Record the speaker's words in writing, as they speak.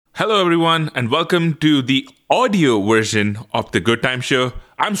Hello, everyone, and welcome to the audio version of The Good Time Show.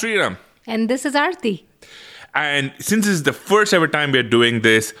 I'm Sriram. And this is Aarti. And since this is the first ever time we're doing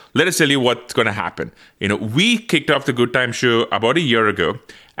this, let us tell you what's going to happen. We kicked off The Good Time Show about a year ago.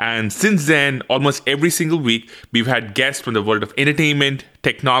 And since then, almost every single week, we've had guests from the world of entertainment,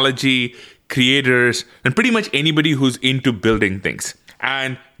 technology, creators, and pretty much anybody who's into building things.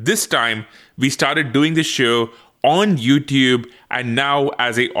 And this time, we started doing the show on YouTube and now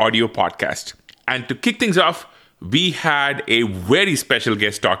as an audio podcast. And to kick things off, we had a very special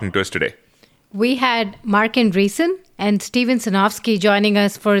guest talking to us today. We had Marc Andreessen and Sinofsky joining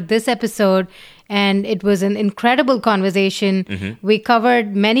us for this episode, and it was an incredible conversation. Mm-hmm. We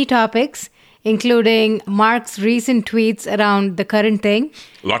covered many topics, including Marc's recent tweets around the current thing.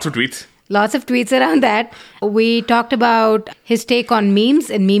 Lots of tweets around that. We talked about his take on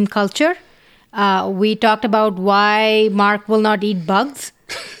memes and meme culture. We talked about why Marc will not eat bugs.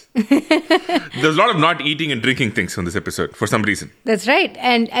 There's a lot of not eating and drinking things on this episode for some reason. That's right.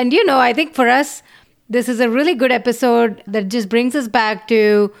 And I think for us, this is a really good episode that just brings us back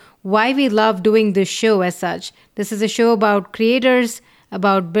to why we love doing this show as such. This is a show about creators,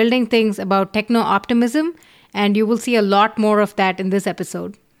 about building things, about techno-optimism, and you will see a lot more of that in this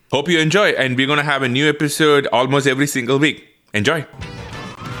episode. Hope you enjoy, and we're going to have a new episode almost every single week. Enjoy.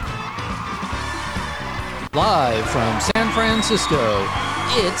 Live from San Francisco,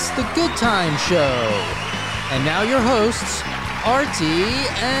 it's The Good Time Show. And now your hosts, Aarti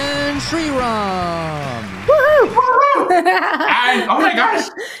and Sriram. Woohoo! And, oh my gosh.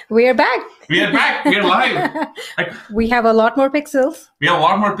 We are back. We are live. We have a lot more pixels. We are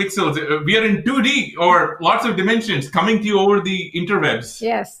in 2D or lots of dimensions coming to you over the interwebs.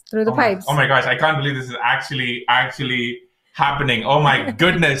 Yes, through the pipes. Oh my gosh, I can't believe this is actually happening. Oh my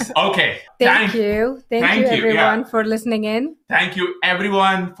goodness. Okay. Thank you everyone for listening in. Thank you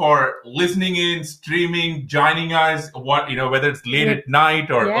everyone for listening in, streaming, joining us, whether it's late at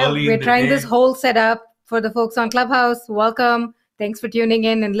night or early in the day. We're trying this whole setup for the folks on Clubhouse. Welcome. Thanks for tuning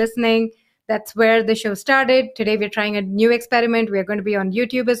in and listening. That's where the show started. Today we're trying a new experiment. We're going to be on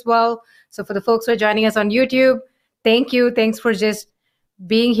YouTube as well. So for the folks who are joining us on YouTube, thank you. Thanks for just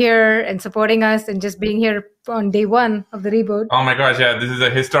being here and supporting us and just being here on day one of the reboot. Oh my gosh, yeah, this is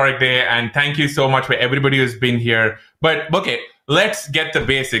a historic day, and thank you so much for everybody who's been here. But okay, let's get the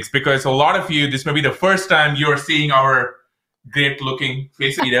basics, because a lot of you, this may be the first time you're seeing our great looking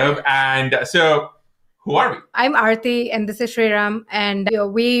faces, and so who are we? I'm Aarti and this is Sriram, and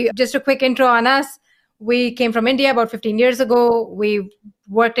just a quick intro on us. We came from India about 15 years ago. We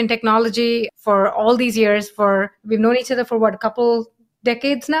worked in technology for all these years. We've known each other for a couple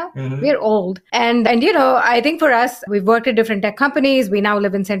decades now. Mm-hmm. We're old. And I think for us, we've worked at different tech companies. We now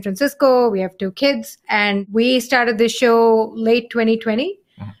live in San Francisco. We have 2 kids. And we started this show late 2020.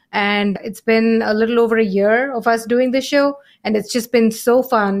 Mm-hmm. And it's been a little over a year of us doing this show. And it's just been so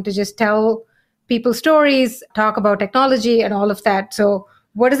fun to just tell people stories, talk about technology and all of that. So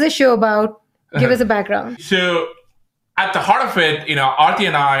what is this show about? Give us a background. So at the heart of it, Aarti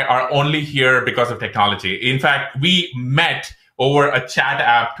and I are only here because of technology. In fact, we met over a chat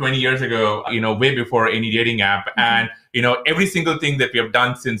app 20 years ago, way before any dating app. Mm-hmm. And, every single thing that we have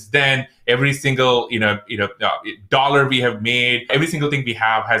done since then, every single, dollar we have made, every single thing we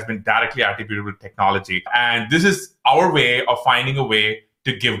have has been directly attributable to technology. And this is our way of finding a way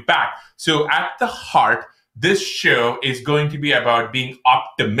to give back. So at the heart, this show is going to be about being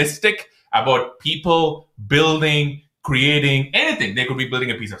optimistic about people building, creating anything. They could be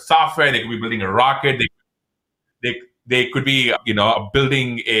building a piece of software. They could be building a rocket. They could be,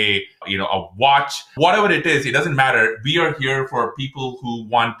 building a watch, whatever it is. It doesn't matter. We are here for people who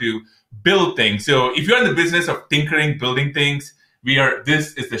want to build things. So if you're in the business of tinkering, building things,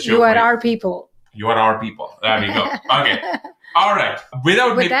 this is the show. You are our people. You are our people. There you go. Okay. All right.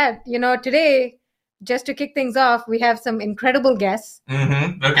 Today, just to kick things off, we have some incredible guests.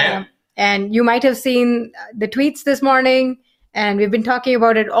 Mm-hmm. Okay. And you might have seen the tweets this morning. And we've been talking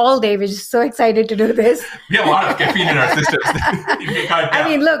about it all day. We're just so excited to do this. We have a lot of caffeine in our systems.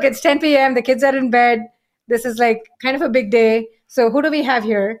 Look, it's 10 p.m. The kids are in bed. This is like kind of a big day. So who do we have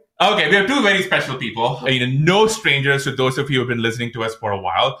here? Okay, we have 2 very special people. No strangers to those of you who have been listening to us for a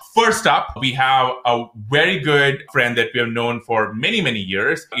while. First up, we have a very good friend that we have known for many, many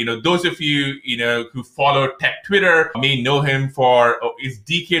years. Those of you, who follow tech Twitter may know him for his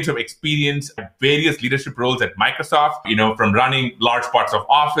decades of experience at various leadership roles at Microsoft, from running large parts of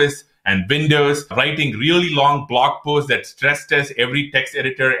Office and Windows, writing really long blog posts that stress test every text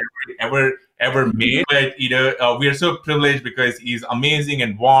editor ever made. But, we are so privileged because he's amazing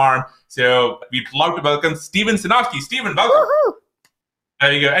and warm. So we'd love to welcome Sinofsky. Steven, welcome. Woo-hoo.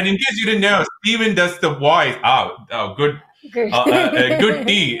 There you go. And in case you didn't know, Steven does the voice. Good. Good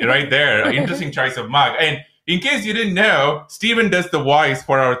tea right there. Interesting choice of mug. And in case you didn't know, Steven does the voice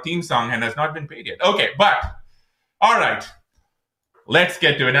for our theme song and has not been paid yet. Okay, but all right. Let's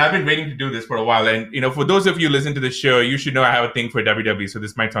get to it. And I've been waiting to do this for a while. And, for those of you who listen to the show, you should know I have a thing for WWE, so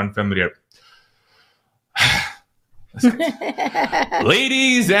this might sound familiar.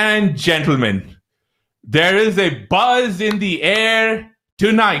 Ladies and gentlemen, there is a buzz in the air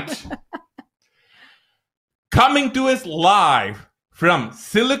tonight. Coming to us live from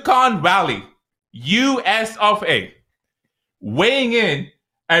Silicon Valley, US of A, weighing in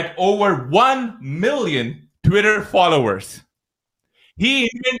at over 1 million Twitter followers. He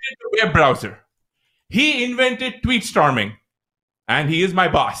invented the web browser. He invented tweet storming. And he is my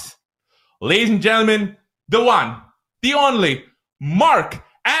boss. Ladies and gentlemen, the one, the only, Marc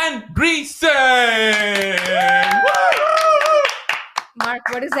Andreessen. Marc,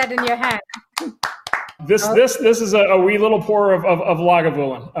 what is that in your hand? This is a wee little pour of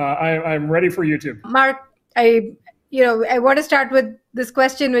Lagavulin. I'm ready for YouTube. Marc, I want to start with this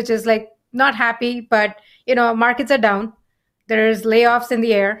question, which is like not happy, but markets are down. There's layoffs in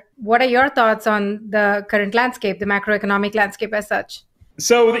the air. What are your thoughts on the current landscape, the macroeconomic landscape as such?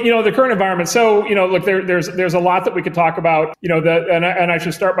 So, the current environment. So, look, there's a lot that we could talk about, and I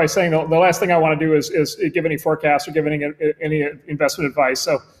should start by saying the last thing I want to do is give any forecasts or give any investment advice.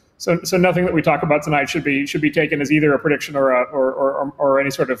 So nothing that we talk about tonight should be taken as either a prediction or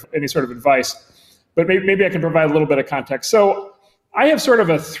any sort of advice. But maybe I can provide a little bit of context. So I have sort of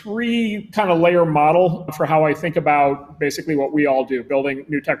a 3 kind of layer model for how I think about basically what we all do: building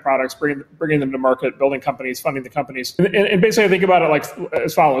new tech products, bringing them to market, building companies, funding the companies, and basically I think about it like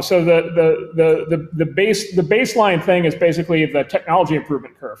as follows. So the baseline thing is basically the technology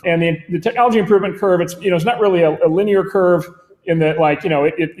improvement curve, and the technology improvement curve, it's not really a linear curve in that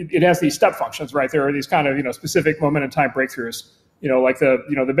it has these step functions, right? There are these kind of specific moment in time breakthroughs. Like the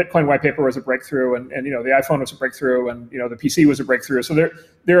Bitcoin white paper was a breakthrough, and the iPhone was a breakthrough, and the PC was a breakthrough. So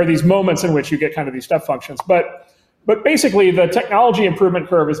there are these moments in which you get kind of these step functions. But basically, the technology improvement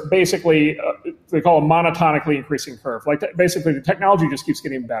curve is basically they call a monotonically increasing curve. Basically, the technology just keeps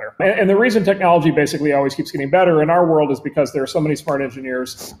getting better. And the reason technology basically always keeps getting better in our world is because there are so many smart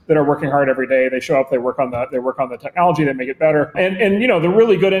engineers that are working hard every day. They show up, they work on the technology, they make it better. And the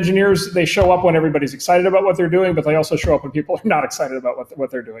really good engineers, they show up when everybody's excited about what they're doing, but they also show up when people are not excited about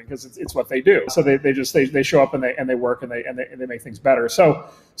what they're doing, because it's what they do. So they show up and they work and they make things better. So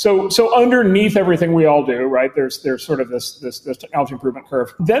underneath everything we all do, right? There's sort of this technology improvement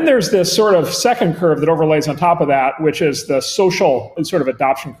curve. Then there's this sort of second curve that overlays on top of that, which is the social sort of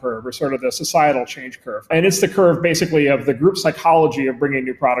adoption curve, or sort of the societal change curve. And it's the curve basically of the group psychology of bringing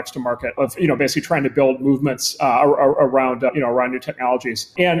new products to market, of basically trying to build movements around new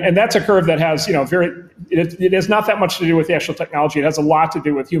technologies. And that's a curve that has it has not that much to do with the actual technology. It has a lot to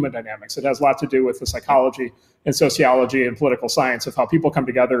do with human dynamics. It has a lot to do with the psychology and sociology and political science of how people come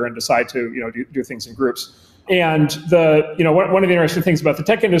together and decide to do things in groups. And one of the interesting things about the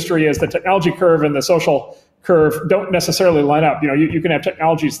tech industry is the technology curve and the social curve don't necessarily line up. You can have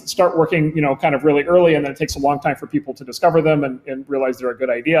technologies that start working, kind of really early, and then it takes a long time for people to discover them and realize they're a good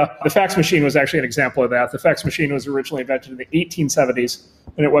idea. The fax machine was actually an example of that. The fax machine was originally invented in the 1870s,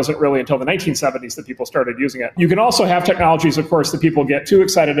 and it wasn't really until the 1970s that people started using it. You can also have technologies, of course, that people get too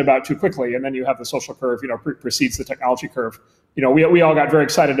excited about too quickly, and then you have the social curve, precedes the technology curve. We all got very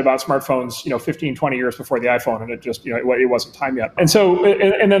excited about smartphones, 15, 20 years before the iPhone, and it just, it wasn't time yet. And so,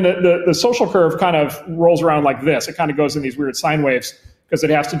 and then the social curve kind of rolls around like this. It kind of goes in these weird sine waves, because it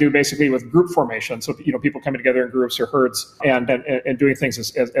has to do basically with group formation. So, people coming together in groups or herds and doing things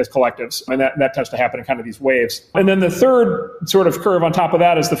as collectives. And that tends to happen in kind of these waves. And then the third sort of curve on top of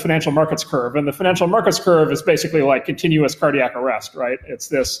that is the financial markets curve. And the financial markets curve is basically like continuous cardiac arrest, right? It's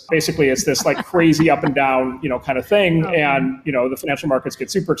this like crazy up and down, kind of thing. And, the financial markets get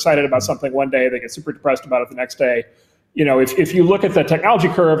super excited about something one day, they get super depressed about it the next day. If you look at the technology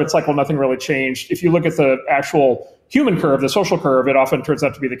curve, it's like, well, nothing really changed. If you look at the actual human curve, the social curve, it often turns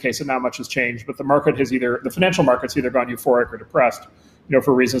out to be the case that not much has changed, but the financial market's either gone euphoric or depressed,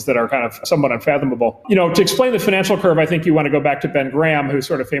 for reasons that are kind of somewhat unfathomable. To explain the financial curve, I think you want to go back to Ben Graham, who's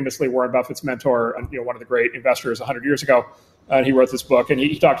sort of famously Warren Buffett's mentor and, one of the great investors 100 years ago. He wrote this book, and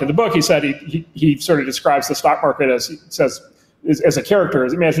he talked in the book, he said he sort of describes the stock market as, he says, as a character,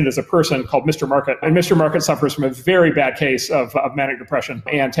 is imagined as a person called Mr. Market. And Mr. Market suffers from a very bad case of manic depression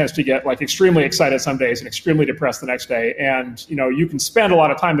and tends to get like extremely excited some days and extremely depressed the next day. And, you can spend a lot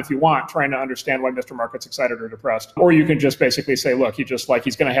of time if you want trying to understand why Mr. Market's excited or depressed. Or you can just basically say, look, he's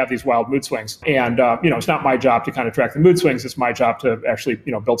going to have these wild mood swings. And, it's not my job to kind of track the mood swings. It's my job to actually,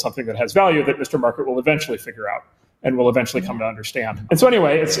 build something that has value that Mr. Market will eventually figure out and will eventually come to understand. And so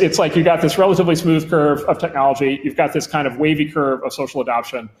anyway, it's like you got this relatively smooth curve of technology, you've got this kind of wavy curve of social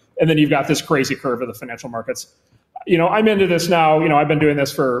adoption, and then you've got this crazy curve of the financial markets. I'm into this now. I've been doing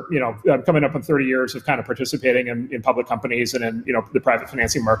this for, coming up on 30 years of kind of participating in public companies and in, the private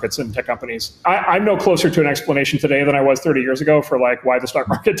financing markets and tech companies. I'm no closer to an explanation today than I was 30 years ago for like why the stock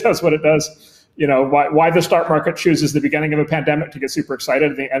market does what it does. Why the stock market chooses the beginning of a pandemic to get super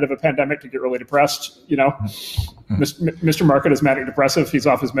excited, the end of a pandemic to get really depressed. Mr. Market is manic depressive. He's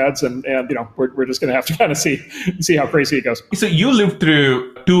off his meds, and we're just going to have to kind of see how crazy he goes. So you lived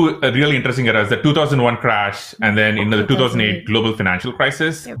through two really interesting eras: the 2001 crash, and then the 2008 global financial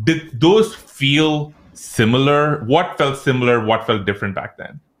crisis. Yep. Did those feel similar? What felt similar? What felt different back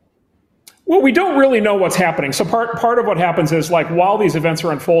then? Well, we don't really know what's happening. So part of what happens is like while these events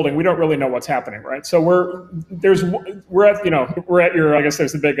are unfolding, we don't really know what's happening, right? So we're at your, I guess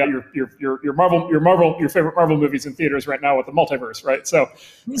there's the big your favorite Marvel movies in theaters right now with the multiverse, right? So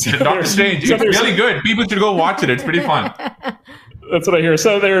Doctor Strange, it's really good. People should go watch it. It's pretty fun. That's what I hear.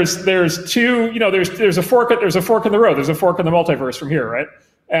 So there's two, there's a fork in the road. There's a fork in the multiverse from here, right?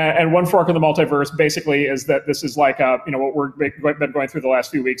 And one fork in the multiverse basically is that this is like what we've been going through the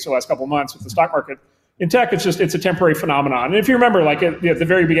last few weeks, the last couple of months with the stock market. In tech, it's a temporary phenomenon. And if you remember, like at the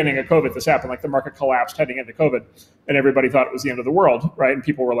very beginning of COVID, this happened, like the market collapsed heading into COVID and everybody thought it was the end of the world, right? And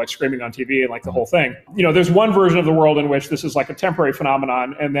people were like screaming on TV and like the whole thing. There's one version of the world in which this is like a temporary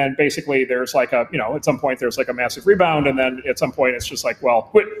phenomenon. And then basically there's like at some point there's like a massive rebound. And then at some point it's just like,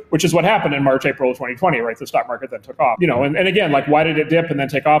 well, which is what happened in March, April of 2020, right? The stock market then took off, and again, like why did it dip and then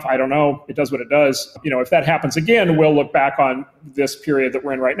take off? I don't know. It does what it does. If that happens again, we'll look back on this period that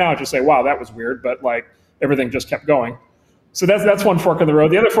we're in right now and just say, wow, that was weird. But like, everything just kept going. So that's one fork in the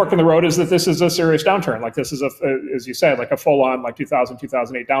road. The other fork in the road is that this is a serious downturn. Like this is as you said, like a full-on like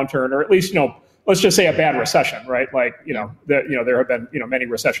 2008 downturn, or at least, let's just say a bad recession, right? Like, there have been, many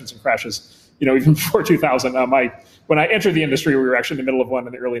recessions and crashes, even before 2000. When I entered the industry, we were actually in the middle of one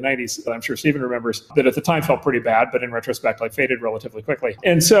in the early 90s. I'm sure Stephen remembers that at the time felt pretty bad, but in retrospect, like faded relatively quickly.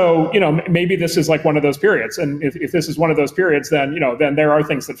 And so, maybe this is like one of those periods. And if this is one of those periods, then, then there are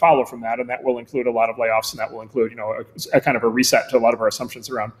things that follow from that. And that will include a lot of layoffs, and that will include, a kind of a reset to a lot of our assumptions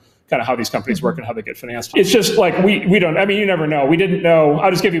around kind of how these companies work and how they get financed. It's just like, we don't, you never know. We didn't know.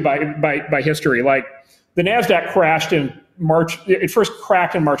 I'll just give you by history. Like the NASDAQ crashed in March. It first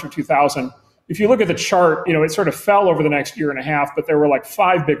cracked in March of 2000. If you look at the chart, it sort of fell over the next year and a half, but there were like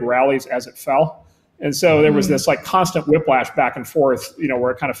 5 big rallies as it fell. And so there was this like constant whiplash back and forth,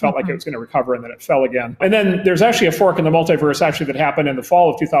 where it kind of felt like it was going to recover and then it fell again. And then there's actually a fork in the multiverse actually that happened in the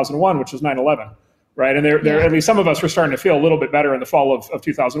fall of 2001, which was 9/11. Right. And there, at least some of us were starting to feel a little bit better in the fall of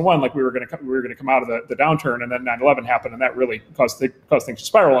 2001, like we were going to come out of the downturn, and then 9/11 happened, and that really caused things to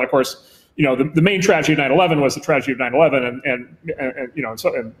spiral. And of course, the main tragedy of 9/11 was the tragedy of 9/11 and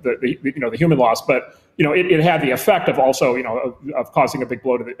the human loss, but it had the effect of also of causing a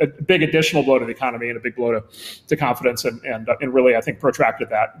big additional blow to the economy and a big blow to confidence and really I think protracted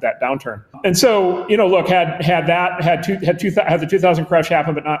that downturn. And so look, had the 2000 crash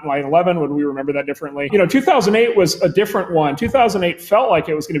happened but not 9/11, would we remember that differently? 2008 was a different one. 2008 felt like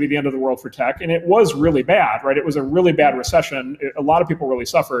it was going to be the end of the world for tech, and it was really bad, right? It was a really bad recession. A lot of people really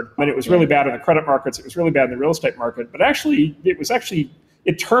suffered, and it was really bad in the credit markets. It was really bad in the real estate market, but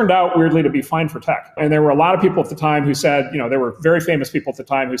it turned out weirdly to be fine for tech. And there were a lot of people at the time who said, there were very famous people at the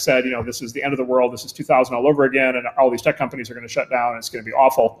time who said, this is the end of the world. This is 2000 all over again. And all these tech companies are going to shut down and it's going to be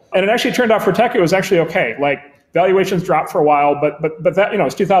awful. And it actually turned out for tech, it was actually okay. Like valuations dropped for a while, but that,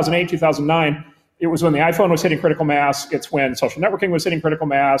 it's 2008, 2009. It was when the iPhone was hitting critical mass. It's when social networking was hitting critical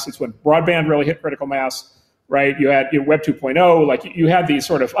mass. It's when broadband really hit critical mass. Right, you had Web 2.0, like you had these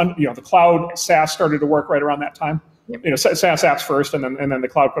sort of, the cloud SaaS started to work right around that time. SaaS apps first, and then the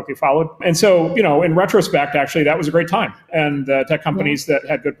cloud quickly followed. And so, in retrospect, actually, that was a great time. And the tech companies that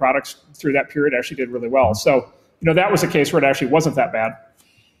had good products through that period actually did really well. So, that was a case where it actually wasn't that bad.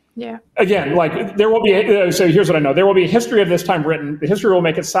 Yeah. Again, like there will be, so here's what I know. There will be a history of this time written. The history will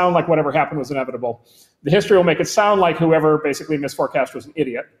make it sound like whatever happened was inevitable. The history will make it sound like whoever basically misforecast was an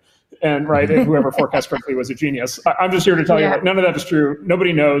idiot. And whoever forecast correctly was a genius. I'm just here to tell you that none of that is true.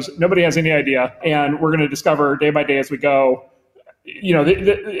 Nobody knows. Nobody has any idea. And we're going to discover day by day as we go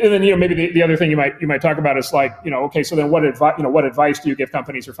and then maybe the other thing you might talk about is like, okay, so then what advice do you give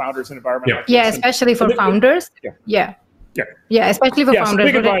companies or founders in an environment like this? Yeah, especially for founders. Yeah, especially for founders. So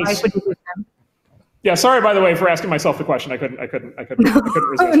big advice would you give them? Yeah, sorry, by the way, for asking myself the question. I couldn't resist.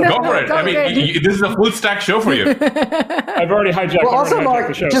 Go for it. I mean, this is a full stack show for you. I've already hijacked, Mark,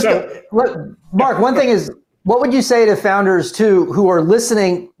 the show. Mark, one thing is, what would you say to founders too who are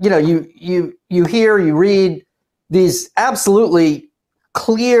listening? You hear, you read these absolutely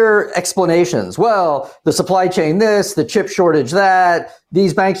clear explanations. Well, the supply chain this, the chip shortage that,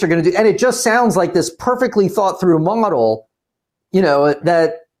 these banks are going to do, and it just sounds like this perfectly thought through model.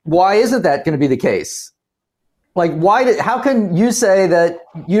 That. Why isn't that going to be the case? Like, how can you say that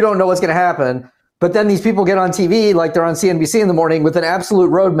you don't know what's going to happen, but then these people get on TV like they're on CNBC in the morning with an absolute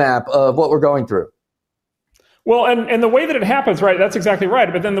roadmap of what we're going through? Well, and the way that it happens, right, that's exactly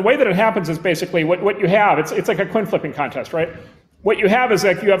right. But then the way that it happens is basically what you have, it's like a coin flipping contest, right? What you have is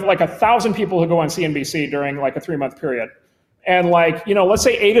like you have like 1,000 people who go on CNBC during like a 3-month period. And like, let's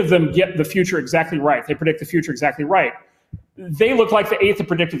say 8 of them get the future exactly right. They predict the future exactly right. They look like the 8th that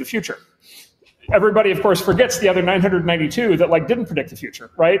predicted the future. Everybody, of course, forgets the other 992 that like didn't predict the future,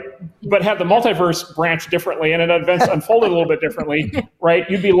 right? But had the multiverse branch differently and events unfolded a little bit differently, right?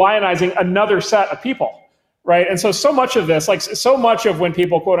 You'd be lionizing another set of people, right? And so much of this, like so much of when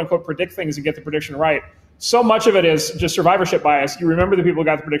people quote unquote predict things and get the prediction right, so much of it is just survivorship bias. You remember the people who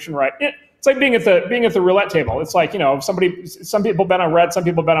got the prediction right. It's like being at the roulette table. It's like, some people bet on red, some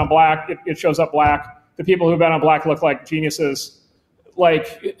people bet on black. It shows up black. The people who bet on black look like geniuses.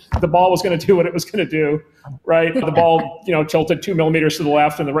 Like the ball was going to do what it was going to do, right? The ball, tilted 2 millimeters to the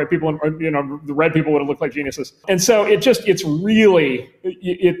left, and the right people, the red people would have looked like geniuses. And so it's really,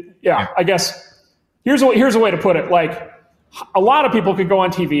 I guess here's a way to put it. Like a lot of people can go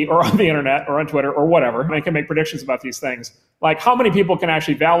on TV or on the internet or on Twitter or whatever, and they can make predictions about these things. Like how many people can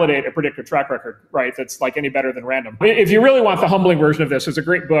actually validate a predictive track record, right? That's like any better than random. If you really want the humbling version of this, there's a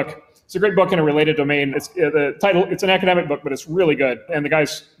great book. It's a great book in a related domain. It's the title. It's an academic book, but it's really good. And the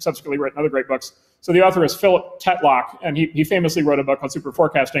guy's subsequently written other great books. So the author is Philip Tetlock, and he famously wrote a book called Super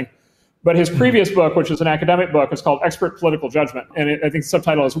Forecasting. But his previous book, which is an academic book, is called Expert Political Judgment. And I think the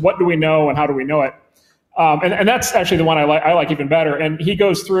subtitle is What Do We Know and How Do We Know It? And that's actually the one I like even better. And he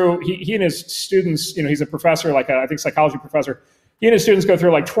goes through, he and his students, he's a professor, I think psychology professor. He and his students go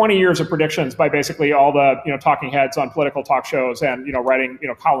through like 20 years of predictions by basically all the, talking heads on political talk shows and, writing,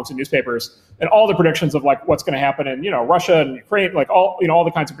 columns in newspapers, and all the predictions of like what's going to happen in, Russia and Ukraine, like all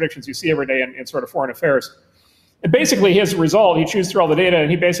the kinds of predictions you see every day in sort of foreign affairs. And basically his result, he chews through all the data, and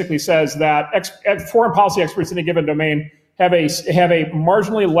he basically says that foreign policy experts in a given domain have a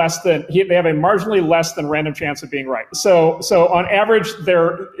marginally less than random chance of being right. So on average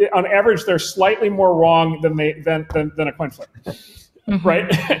they're slightly more wrong than a coin flip,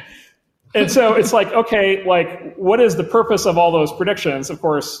 right? And so it's like, okay, like what is the purpose of all those predictions? Of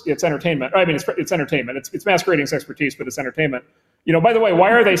course, it's entertainment. I mean, it's entertainment. It's masquerading as expertise, but it's entertainment. By the way,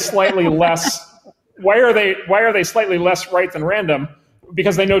 why are they slightly less? Why are they slightly less right than random?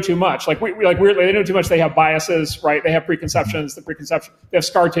 Because they know too much. They know too much. They have biases, right? They have preconceptions. They have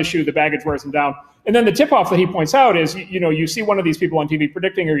scar tissue. The baggage wears them down. And then the tip-off that he points out is, you see one of these people on TV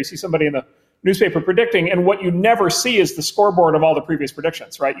predicting, or you see somebody in the newspaper predicting, and what you never see is the scoreboard of all the previous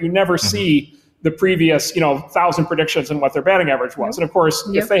predictions, right? You never see the previous, 1,000 predictions and what their batting average was. And of course,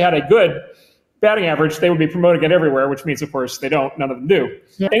 if they had a good batting average, they would be promoting it everywhere, which means, of course, they don't. None of them do.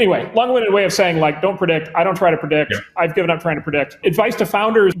 Yeah. Anyway, long-winded way of saying, don't predict. I don't try to predict. Yeah. I've given up trying to predict. Advice to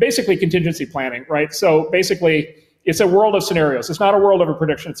founders, basically contingency planning, right? So basically, it's a world of scenarios. It's not a world of a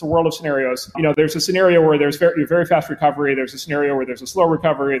prediction. It's a world of scenarios. There's a scenario where there's very fast recovery. There's a scenario where there's a slow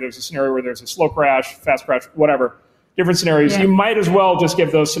recovery. There's a scenario where there's a slow crash, fast crash, whatever. Different scenarios. Yeah. You might as well just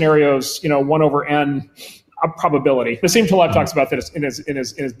give those scenarios, 1 over n a probability. Nassim Taleb talks about this in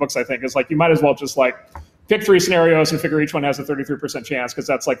his books, I think. It's like you might as well just pick 3 scenarios and figure each one has a 33% chance, because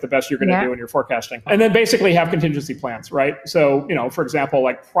that's the best you're going to do when you're forecasting. And then basically have contingency plans, right? So, for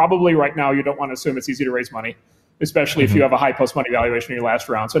example, probably right now you don't want to assume it's easy to raise money, especially if you have a high post-money valuation in your last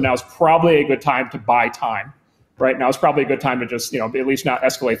round. So now is probably a good time to buy time. Right now is probably a good time to just, at least not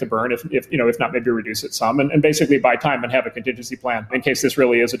escalate the burn, if not maybe reduce it some, and basically buy time and have a contingency plan in case this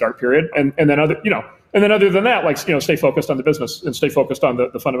really is a dark period. And then other than that, stay focused on the business and stay focused on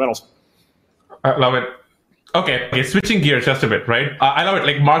the fundamentals. I love it. Okay, switching gears just a bit, right? I love it,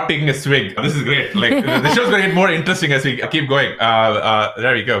 like Mark taking a swing. This is great. The show's going to get more interesting as we keep going.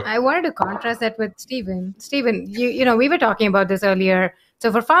 There we go. I wanted to contrast that with Stephen. Stephen, we were talking about this earlier.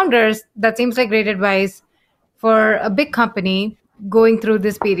 So for founders, that seems like great advice. For a big company going through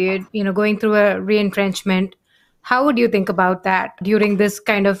this period, going through a re-entrenchment, How would you think about that during this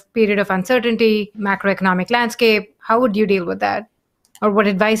kind of period of uncertainty, macroeconomic landscape? How would you deal with that? Or what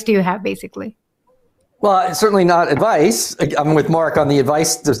advice do you have, basically? Well, certainly not advice. I'm with Mark on the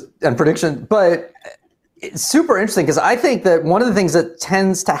advice and prediction, but it's super interesting because I think that one of the things that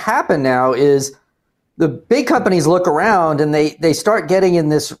tends to happen now is the big companies look around and they start getting in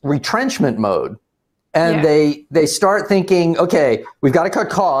this retrenchment mode. And they start thinking, okay, we've got to cut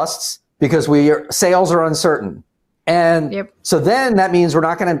costs because sales are uncertain. And so then that means we're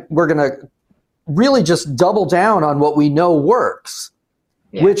going to really just double down on what we know works,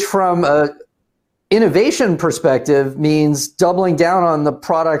 which from a innovation perspective means doubling down on the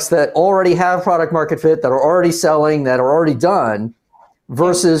products that already have product market fit, that are already selling, that are already done,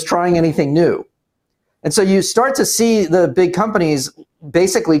 versus trying anything new. And so you start to see the big companies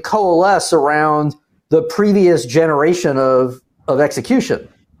basically coalesce around the previous generation of execution.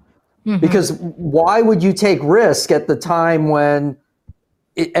 Because why would you take risk at the time when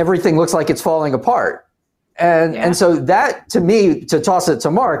everything looks like it's falling apart? And so that, to me, to toss it to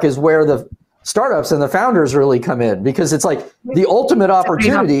Mark, is where the startups and the founders really come in, because it's like the ultimate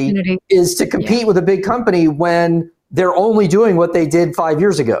opportunity is to compete with a big company when they're only doing what they did 5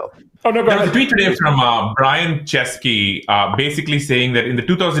 years ago. Oh, no, go There was ahead. a tweet today from Brian Chesky, basically saying that in the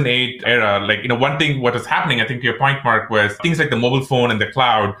 2008 era, one thing, what was happening, I think to your point, Mark, was things like the mobile phone and the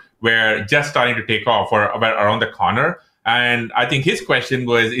cloud were just starting to take off or around the corner. And I think his question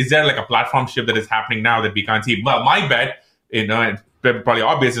was, is there like a platform shift that is happening now that we can't see? Well, my bet, and probably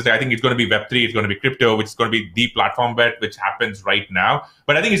obvious, is that I think it's going to be Web3, it's going to be crypto, which is going to be the platform bet, which happens right now.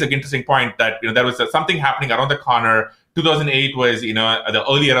 But I think it's an interesting point that, there was something happening around the corner. 2008 was, the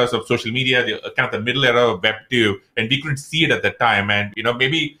early eras of social media, the kind of the middle era of Web 2, and we couldn't see it at that time. And,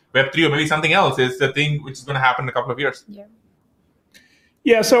 maybe Web 3 or maybe something else is the thing which is going to happen in a couple of years.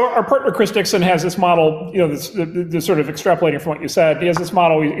 Yeah, so our partner Chris Dixon has this model, this sort of extrapolating from what you said. He has this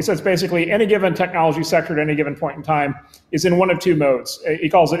model. He says basically any given technology sector at any given point in time is in one of two modes. He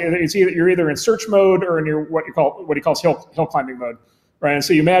calls it, you're either in search mode or in what he calls hill climbing mode, right? And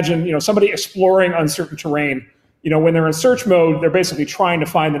so you imagine, somebody exploring uncertain terrain. When they're in search mode, they're basically trying to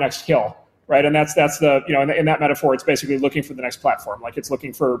find the next hill, right? And that's the, in that metaphor, it's basically looking for the next platform. Like it's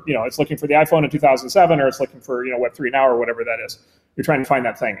looking for the iPhone in 2007, or it's looking for, Web3 now, or whatever that is. You're trying to find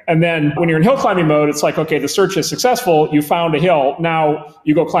that thing. And then when you're in hill climbing mode, it's like, okay, the search is successful. You found a hill. Now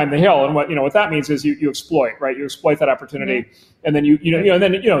you go climb the hill. And what that means is you exploit, right? You exploit that opportunity. And then you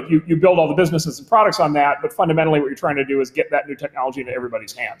build all the businesses and products on that. But fundamentally what you're trying to do is get that new technology into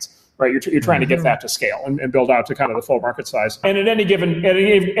everybody's hands, right? You're trying to get that to scale and build out to kind of the full market size. And at any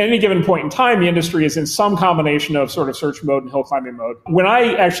given point in time, the industry is in some combination of sort of search mode and hill climbing mode. When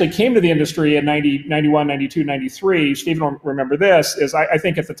I actually came to the industry in 90, 91, 92, 93, Stephen will remember this, is I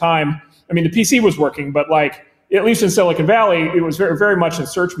think at the time, the PC was working, but at least in Silicon Valley, it was very, very much in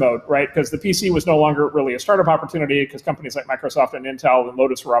search mode, right? Because the PC was no longer really a startup opportunity, because companies like Microsoft and Intel and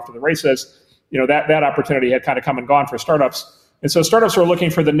Lotus were off to the races. That opportunity had kind of come and gone for startups. And so startups were looking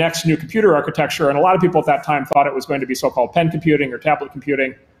for the next new computer architecture. And a lot of people at that time thought it was going to be so-called pen computing or tablet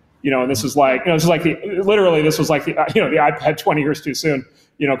computing. And this was the iPad 20 years too soon,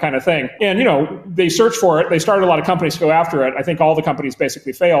 kind of thing. And, they searched for it. They started a lot of companies to go after it. I think all the companies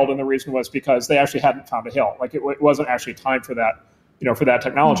basically failed. And the reason was because they actually hadn't found a hill. It wasn't actually time for that, for that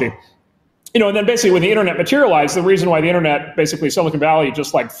technology. And then basically when the internet materialized, the reason why the internet, basically Silicon Valley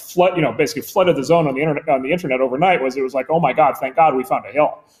just basically flooded the zone on the internet overnight was, it was like, oh my God, thank God we found a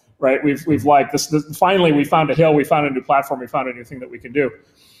hill, right? We've finally we found a hill, we found a new platform, we found a new thing that we can do.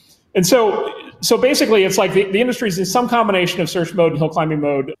 And so basically it's like the industry is in some combination of search mode and hill climbing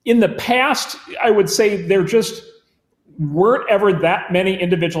mode. In the past, I would say there just weren't ever that many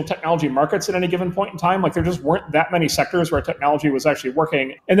individual technology markets at any given point in time. There just weren't that many sectors where technology was actually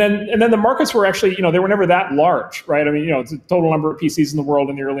working. And then the markets were actually, they were never that large, right? The total number of PCs in the world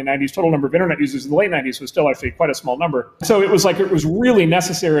in the early 90s, total number of internet users in the late 90s was still actually quite a small number. So it was really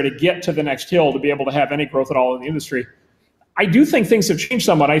necessary to get to the next hill to be able to have any growth at all in the industry. I do think things have changed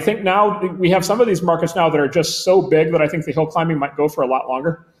somewhat. I think now we have some of these markets now that are just so big that I think the hill climbing might go for a lot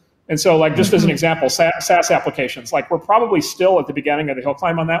longer. And so just as an example, SaaS applications, we're probably still at the beginning of the hill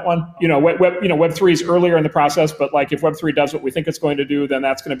climb on that one. Web3 is earlier in the process, but if Web3 does what we think it's going to do, then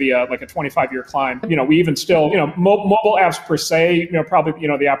that's going to be a 25-year climb. We even still, mobile apps per se, probably,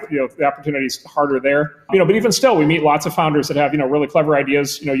 the opportunity is harder there. But even still, we meet lots of founders that have, really clever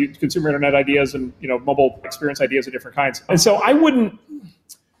ideas, consumer internet ideas and, mobile experience ideas of different kinds. And so I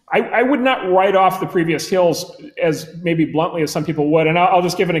would not write off the previous hills as maybe bluntly as some people would. And I'll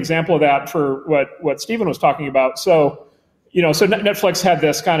just give an example of that for what Stephen was talking about. So, So Netflix had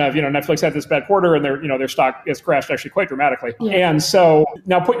this kind of, Netflix had this bad quarter, and their stock has crashed actually quite dramatically. Yeah. And so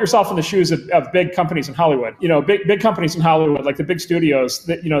now put yourself in the shoes of big companies in Hollywood. Big companies in Hollywood, like the big studios.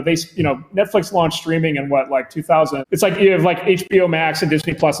 That Netflix launched streaming in 2000. It's like you have like HBO Max and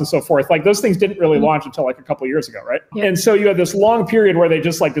Disney Plus and so forth. Like those things didn't really launch until like a couple of years ago, right? Yeah. And so you had this long period where they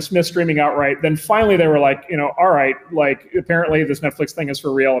just like dismissed streaming outright. Then finally they were like, all right, like apparently this Netflix thing is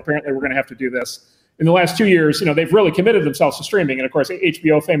for real. Apparently we're going to have to do this. In the last 2 years, they've really committed themselves to streaming. And of course,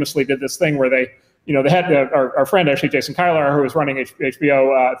 HBO famously did this thing where they had our friend, actually, Jason Kilar, who was running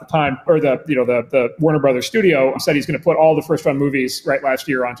HBO at the time, or the Warner Brothers studio, said he's going to put all the first run movies last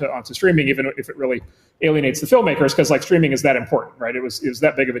year onto streaming, even if it really alienates the filmmakers, because like streaming is that important, right? It was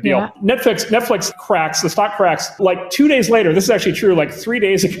that big of a deal. Yeah. Netflix cracks, the stock cracks like 2 days later. This is actually true. Like 3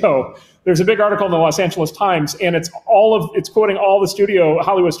 days ago, there's a big article in the Los Angeles Times, and it's quoting all the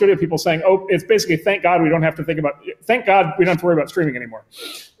Hollywood studio people saying, "Oh, it's basically thank God we don't have to worry about streaming anymore."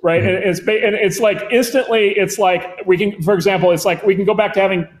 Right. Mm-hmm. And it's like instantly, it's like we can, for example, it's like we can go back to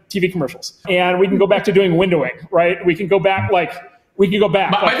having TV commercials, and we can go back to doing windowing, right? We can go back But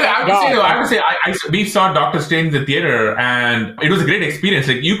I would say we saw Doctor Strange in the theater, and it was a great experience.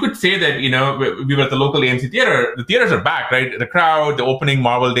 Like you could say that, we were at the local AMC theater. The theaters are back, right? The crowd, the opening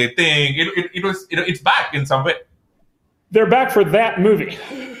Marvel Day thing, it was, it's back in some way. They're back for that movie,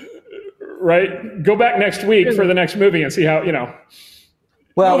 right? Go back next week for the next movie and see how,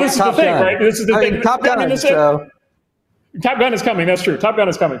 Well, this is the thing, right? This is the thing. Top Gun. Top Gun is coming. That's true. Top Gun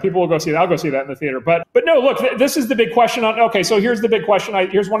is coming. People will go see that. I'll go see that in the theater. But no, look, this is the big question so here's the big question.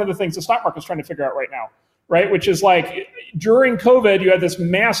 Here's one of the things the stock market's trying to figure out right now, right? Which is like during COVID, you had this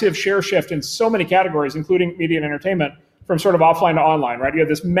massive share shift in so many categories, including media and entertainment, from sort of offline to online, right? You had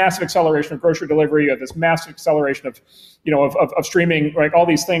this massive acceleration of grocery delivery. You had this massive acceleration of streaming, like all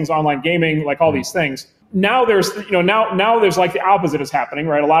these things, online gaming, like all these things. Now there's like the opposite is happening,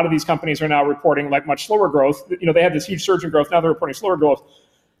 right? A lot of these companies are now reporting like much slower growth. They had this huge surge in growth. Now they're reporting slower growth.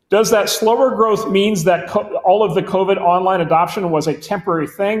 Does that slower growth means that all of the COVID online adoption was a temporary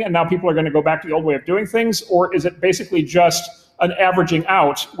thing, and now people are going to go back to the old way of doing things? Or is it basically just an averaging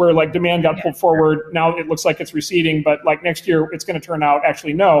out where like demand got pulled forward? Now it looks like it's receding, but like next year it's going to turn out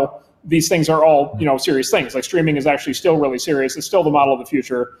actually no. These things are all, serious things. Like streaming is actually still really serious. It's still the model of the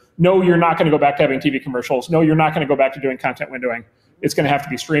future. No, you're not going to go back to having TV commercials. No, you're not going to go back to doing content windowing. It's going to have to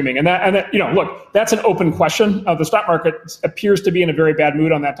be streaming. And that, look, that's an open question. The stock market appears to be in a very bad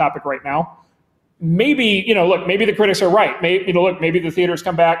mood on that topic right now. Maybe, maybe the critics are right. Maybe the theaters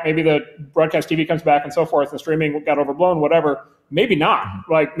come back. Maybe the broadcast TV comes back and so forth. The streaming got overblown, whatever. Maybe not.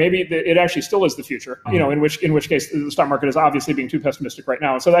 Like maybe it actually still is the future. In which case the stock market is obviously being too pessimistic right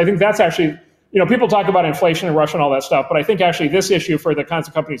now. And so I think that's actually, people talk about inflation and Russia and all that stuff, but I think actually this issue for the kinds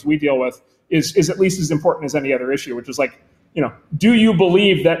of companies we deal with is at least as important as any other issue, which is like, do you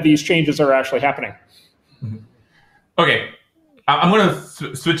believe that these changes are actually happening? Mm-hmm. Okay. I'm going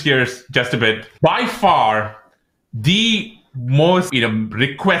to switch gears just a bit. By far, the most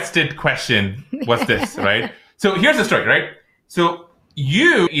requested question was this, right? So here's the story, right? So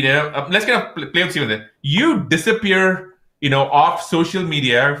let's kind of play with you with it. You disappear, off social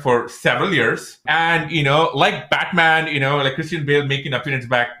media for several years, and like Batman, like Christian Bale making an appearance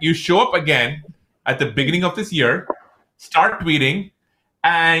back, you show up again at the beginning of this year, start tweeting,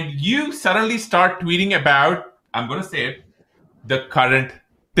 and you suddenly start tweeting about, I'm going to say it, the current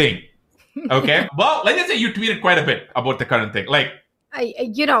thing. Okay. Well, let's just say you tweeted quite a bit about the current thing. Like,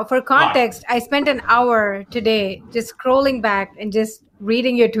 for context, I spent an hour today just scrolling back and just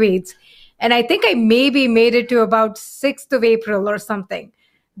reading your tweets. And I think I maybe made it to about 6th of April or something.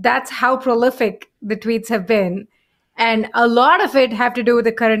 That's how prolific the tweets have been. And a lot of it have to do with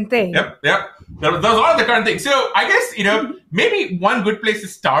the current thing. Yep. Those are the current things. So I guess, maybe one good place to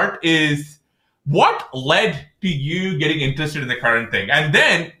start is what led to you getting interested in the current thing? And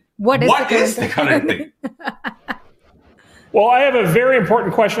then what is the current thing? Well, I have a very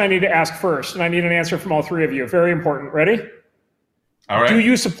important question I need to ask first, and I need an answer from all three of you. Very important. Ready? All right. Do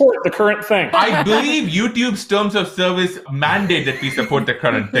you support the current thing? I believe YouTube's terms of service mandate that we support the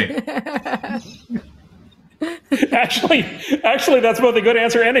current thing. Actually, that's both a good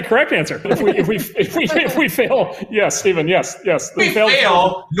answer and a correct answer. If we fail, yes, Stephen, yes. If we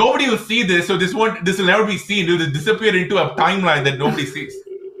fail, nobody will see this, so this will never be seen. It will disappear into a timeline that nobody sees.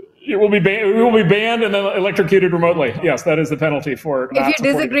 We will be banned and then electrocuted remotely. Yes, that is the penalty for. If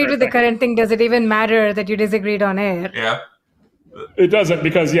you disagreed with the current thing, does it even matter that you disagreed on air? Yeah, it doesn't,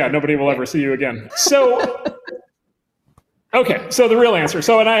 because nobody will ever see you again. So. Okay, so the real answer.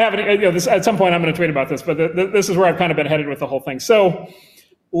 So, and I haven't, this, at some point I'm going to tweet about this, but this is where I've kind of been headed with the whole thing. So,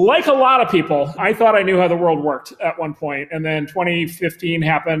 like a lot of people, I thought I knew how the world worked at one point. And then 2015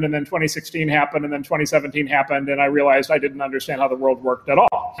 happened, and then 2016 happened, and then 2017 happened. And I realized I didn't understand how the world worked at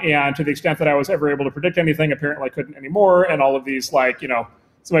all. And to the extent that I was ever able to predict anything, apparently I couldn't anymore. And all of these, like,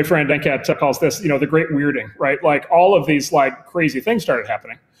 so my friend Denket calls this, the great weirding, right? Like all of these like crazy things started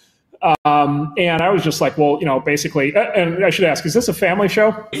happening. And I was just like, well, basically, and I should ask, is this a family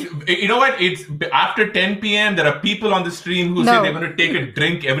show? You know what? It's after 10 p.m. There are people on the stream who say they're going to take a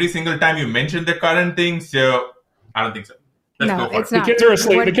drink every single time you mention the current thing. So I don't think so. Let's go for it. The kids are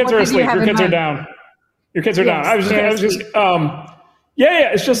asleep. The kids are asleep. Your kids are down. Your kids are down. I was just,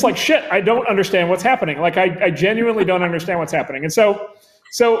 yeah. It's just like, shit, I don't understand what's happening. Like, I genuinely don't understand what's happening. And so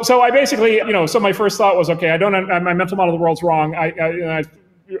I basically, so my first thought was, okay, my mental model of the world's wrong. I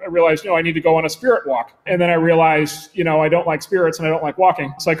realized, I need to go on a spirit walk. And then I realized, I don't like spirits and I don't like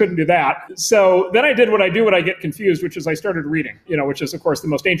walking. So I couldn't do that. So then I did what I do when I get confused, which is I started reading, which is, of course, the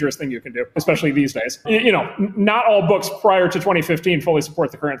most dangerous thing you can do, especially these days. Not all books prior to 2015 fully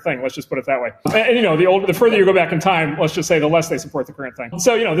support the current thing. Let's just put it that way. And the further you go back in time, let's just say the less they support the current thing.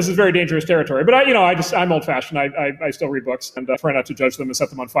 So, this is very dangerous territory. But I'm old fashioned. I still read books and try not to judge them and set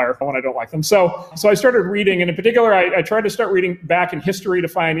them on fire when I don't like them. So I started reading, and in particular, I tried to start reading back in history to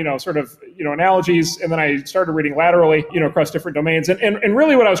find, analogies. And then I started reading laterally, across different domains. And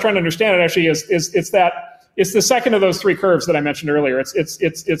really what I was trying to understand it actually is it's the second of those three curves that I mentioned earlier.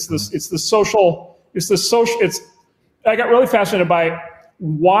 I got really fascinated by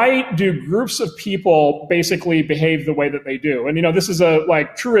why do groups of people basically behave the way that they do? And, this is a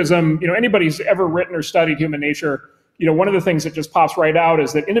truism, anybody who's ever written or studied human nature, one of the things that just pops right out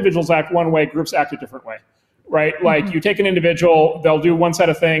is that individuals act one way, groups act a different way. Right? Like you take an individual, they'll do one set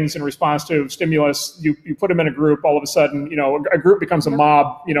of things in response to stimulus. You put them in a group, all of a sudden, a group becomes a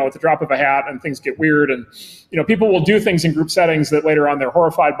mob, at the drop of a hat, and things get weird. And, people will do things in group settings that later on they're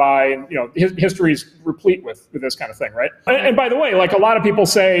horrified by. And, history is replete with this kind of thing, right? And by the way, like a lot of people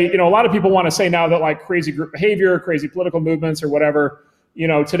say, a lot of people want to say now that like crazy group behavior, crazy political movements or whatever,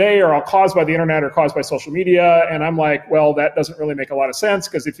 today are all caused by the internet or caused by social media. And I'm like, well, that doesn't really make a lot of sense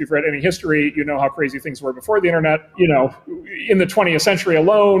because if you've read any history, you know how crazy things were before the internet. In the 20th century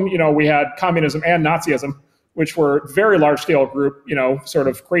alone, we had communism and Nazism, which were very large scale group, sort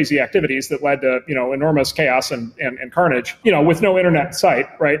of crazy activities that led to, enormous chaos and carnage, with no internet in sight,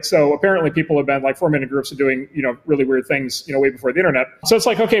 right? So apparently people have been like forming groups and doing, really weird things, way before the internet. So it's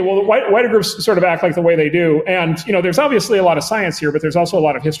like, okay, well, why do groups sort of act like the way they do? And, there's obviously a lot of science here, but there's also a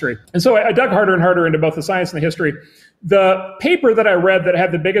lot of history. And so I dug harder and harder into both the science and the history. The paper that I read that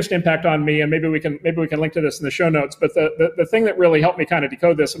had the biggest impact on me, and maybe we can link to this in the show notes, but the thing that really helped me kind of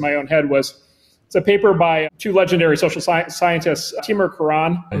decode this in my own head was, it's a paper by two legendary social scientists, Timur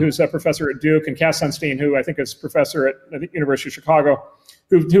Kuran, who's a professor at Duke, and Cass Sunstein, who I think is professor at the University of Chicago,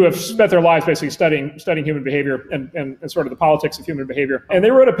 who have spent their lives basically studying human behavior and sort of the politics of human behavior. And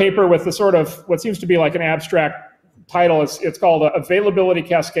they wrote a paper with the sort of what seems to be like an abstract title. It's called Availability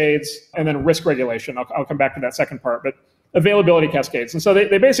Cascades and then Risk Regulation. I'll come back to that second part, but availability cascades. And so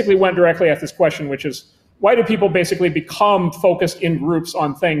they basically went directly at this question, which is, why do people basically become focused in groups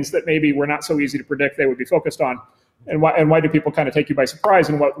on things that maybe were not so easy to predict they would be focused on? And why do people kind of take you by surprise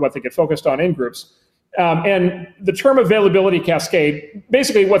in what they get focused on in groups? And the term availability cascade,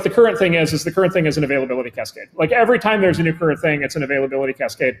 basically what the current thing is the current thing is an availability cascade. Like every time there's a new current thing, it's an availability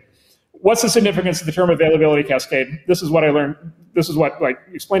cascade. What's the significance of the term availability cascade? This is what I learned. This is what,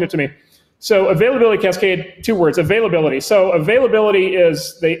 explain it to me. So availability cascade, two words, availability. So availability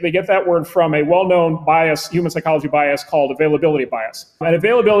is, they get that word from a well-known bias, human psychology bias called availability bias. And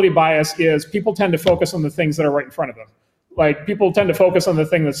availability bias is people tend to focus on the things that are right in front of them. Like people tend to focus on the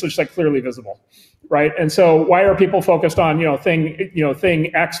thing that's just like clearly visible, right? And so why are people focused on,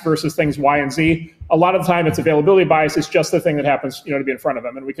 thing X versus things Y and Z? A lot of the time it's availability bias. It's just the thing that happens, to be in front of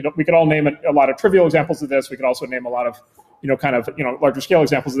them. And we could all name a lot of trivial examples of this. We could also name a lot of, larger scale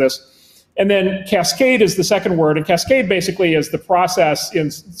examples of this. And then cascade is the second word. And cascade basically is the process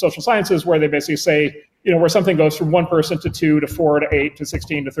in social sciences where they basically say, where something goes from one person to 2 to 4 to 8 to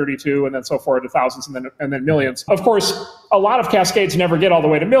 16 to 32 and then so forth to thousands and then millions. Of course, a lot of cascades never get all the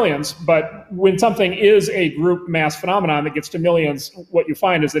way to millions, but when something is a group mass phenomenon that gets to millions, what you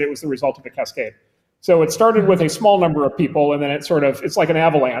find is that it was the result of a cascade. So it started with a small number of people, and then it's like an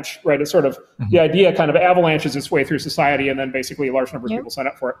avalanche, right? It's sort of the idea kind of avalanches its way through society, and then basically a large number of people sign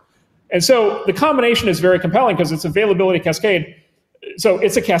up for it. And so the combination is very compelling because it's availability cascade. So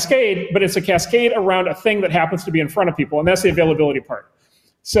it's a cascade, but it's a cascade around a thing that happens to be in front of people, and that's the availability part.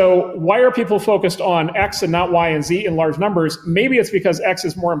 So why are people focused on X and not Y and Z in large numbers? Maybe it's because X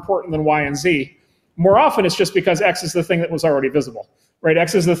is more important than Y and Z. More often, it's just because X is the thing that was already visible, right?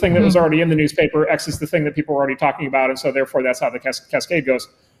 X is the thing that was already in the newspaper. X is the thing that people were already talking about. And so therefore, that's how the cascade goes.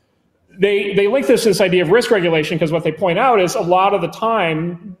 They link this idea of risk regulation because what they point out is a lot of the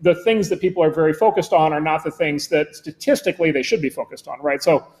time, the things that people are very focused on are not the things that statistically they should be focused on, right?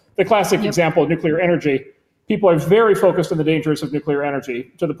 So the classic example of nuclear energy, people are very focused on the dangers of nuclear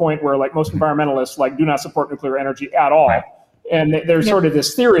energy to the point where like most environmentalists like do not support nuclear energy at all. Right. And there's sort of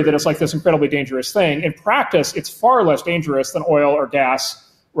this theory that it's like this incredibly dangerous thing. In practice, it's far less dangerous than oil or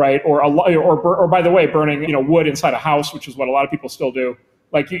gas, right? Or by the way, burning wood inside a house, which is what a lot of people still do.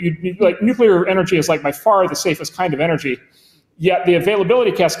 Like like nuclear energy is like by far the safest kind of energy. Yet the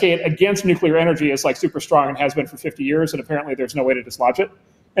availability cascade against nuclear energy is like super strong and has been for 50 years, and apparently there's no way to dislodge it.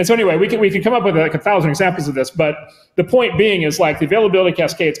 And so anyway, we can come up with like 1,000 examples of this, but the point being is like the availability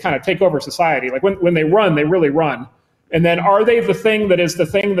cascades kind of take over society. Like when they run, they really run. And then are they the thing that is the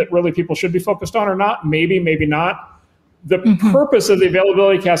thing that really people should be focused on or not? Maybe, maybe not. The purpose of the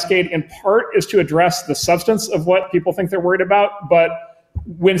availability cascade in part is to address the substance of what people think they're worried about. But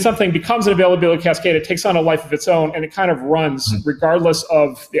when something becomes an availability cascade, it takes on a life of its own and it kind of runs regardless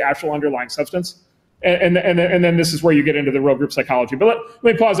of the actual underlying substance. And then this is where you get into the real group psychology. But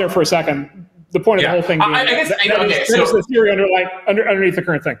let me pause there for a second. The point of the whole thing being that is the theory underneath the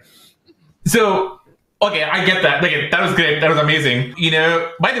current thing. So, okay, I get that. That was great. That was amazing.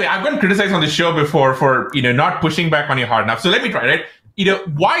 By the way, I've gotten criticized on the show before for, not pushing back on you hard enough. So let me try, right?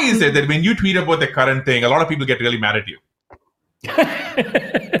 Why is it that when you tweet about the current thing, a lot of people get really mad at you?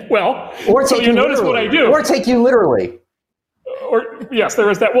 Well, or so you notice what I do. Or take you literally. Yes, there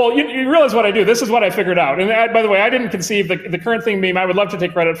is that. Well, you realize what I do. This is what I figured out. And by the way, I didn't conceive the current thing meme. I would love to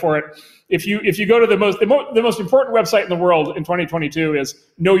take credit for it. If you go to the most important website in the world in 2022 is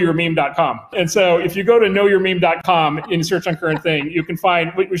knowyourmeme.com. And so if you go to knowyourmeme.com and search on current thing, you can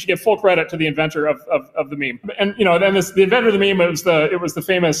find, we should give full credit to the inventor of the meme. And then the inventor of the meme, it was the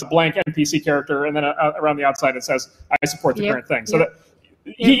famous blank NPC character, and then around the outside it says, I support the current thing. So that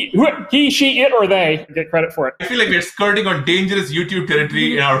he, she, it, or they get credit for it. I feel like we're skirting on dangerous YouTube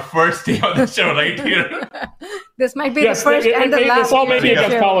territory in our first day on the show right here. This might be the first and the last. This all may be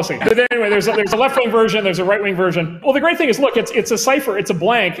against policy. But anyway, there's a left-wing version, there's a right-wing version. Well, the great thing is, look, it's a cipher, it's a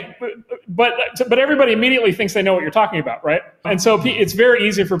blank, but everybody immediately thinks they know what you're talking about, right? And so it's very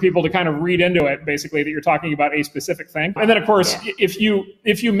easy for people to kind of read into it, basically, that you're talking about a specific thing. And then, of course, if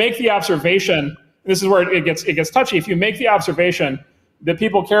you make the observation, this is where it gets touchy. If you make the observation that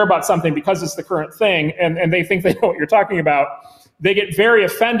people care about something because it's the current thing and they think they know what you're talking about, they get very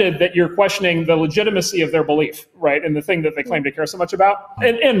offended that you're questioning the legitimacy of their belief, right? And the thing that they claim to care so much about.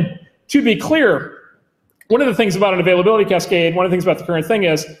 And to be clear, one of the things about an availability cascade, one of the things about the current thing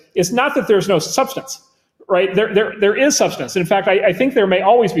is, it's not that there's no substance, right? There is substance. In fact, I think there may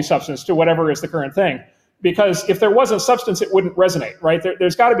always be substance to whatever is the current thing. Because if there wasn't substance, it wouldn't resonate, right?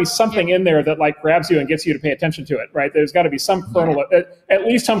 There's got to be something in there that like grabs you and gets you to pay attention to it, right? There's got to be some kernel, at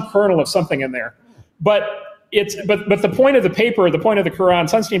least some kernel of something in there. But the point of the paper, the point of the Quran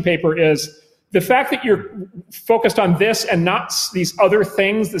Sunstein paper is the fact that you're focused on this and not these other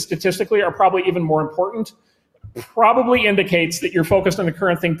things that statistically are probably even more important, probably indicates that you're focused on the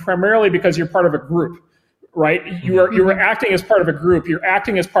current thing primarily because you're part of a group, right? You are acting as part of a group. You're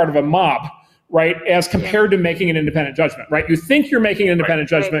acting as part of a mob. Right, as compared to making an independent judgment, right? You think you're making an independent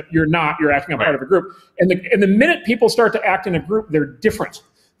judgment, you're not. You're acting on part of a group. And the minute people start to act in a group, they're different.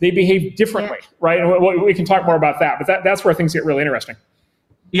 They behave differently, right? And we can talk more about that, but that's where things get really interesting.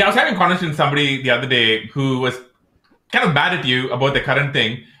 Yeah, I was having a conversation with somebody the other day who was kind of mad at you about the current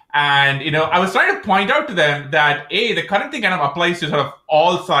thing. And, I was trying to point out to them that, the current thing kind of applies to sort of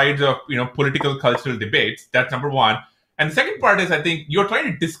all sides of, political, cultural debates. That's number one. And the second part is, I think you're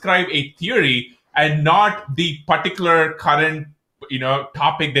trying to describe a theory and not the particular current,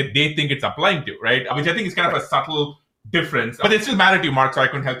 topic that they think it's applying to, right? Which I think is kind of a subtle difference. But it's still mad at you, Mark, so I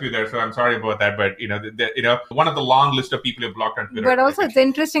couldn't help you there. So I'm sorry about that. But, one of the long list of people you've blocked on Twitter. But also it's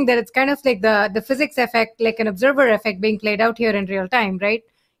interesting that it's kind of like the physics effect, like an observer effect being played out here in real time, right?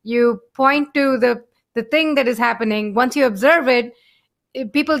 You point to the thing that is happening. Once you observe it,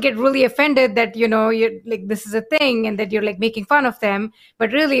 people get really offended that, you're like, this is a thing and that you're like making fun of them.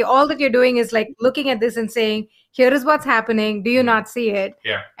 But really all that you're doing is like looking at this and saying, here is what's happening. Do you not see it?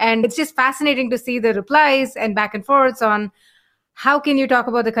 Yeah. And it's just fascinating to see the replies and back and forths on how can you talk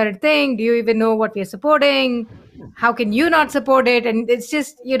about the current thing? Do you even know what we're supporting? How can you not support it? And it's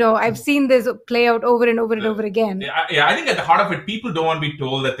just, I've seen this play out over and over and over again. Yeah, I think at the heart of it, people don't want to be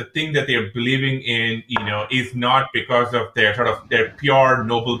told that the thing that they're believing in, is not because of their pure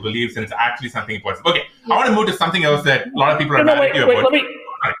noble beliefs, and it's actually something important. Okay, I want to move to something else that a lot of people are mad at you about.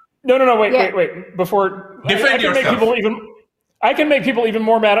 No. Wait. Before defend yourself. I can make people even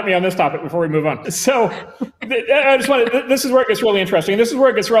more mad at me on this topic before we move on. So I just want to, this is where it gets really interesting. This is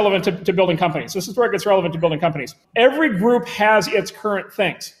where it gets relevant to building companies. Every group has its current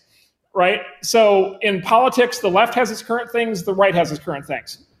things, right? So in politics, the left has its current things, the right has its current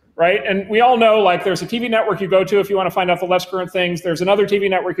things, right? And we all know, like, there's a TV network you go to if you want to find out the left's current things. There's another TV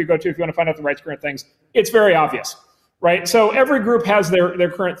network you go to if you want to find out the right's current things. It's very obvious, right? So every group has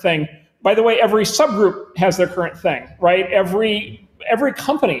their current thing. By the way, every subgroup has their current thing, right? Every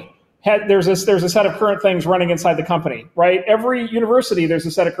company there's a set of current things running inside the company, right? Every university, there's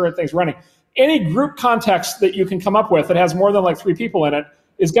a set of current things running. Any group context that you can come up with that has more than like 3 people in it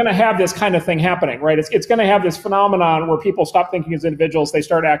is going to have this kind of thing happening, right? It's going to have this phenomenon where people stop thinking as individuals, they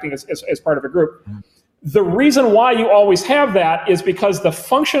start acting as part of a group. The reason why you always have that is because the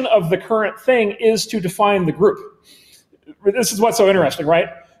function of the current thing is to define the group. This is what's so interesting, right?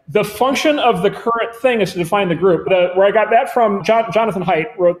 The function of the current thing is to define the group. Where I got that from, Jonathan Haidt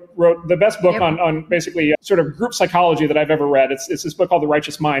wrote the best book on basically sort of group psychology that I've ever read. It's this book called The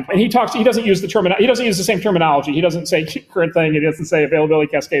Righteous Mind, and he doesn't use the same terminology. He doesn't say current thing. He doesn't say availability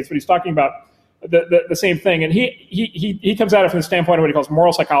cascades, but he's talking about the same thing. And he comes at it from the standpoint of what he calls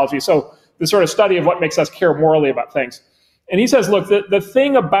moral psychology. So the sort of study of what makes us care morally about things. And he says, look, the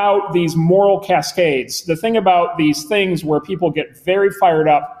thing about these moral cascades, the thing about these things where people get very fired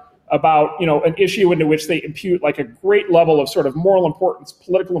up about, an issue into which they impute like a great level of sort of moral importance,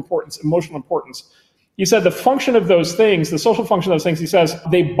 political importance, emotional importance. He said the function of those things, the social function of those things, he says,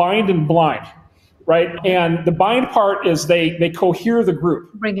 they bind and blind, right? And the bind part is they cohere the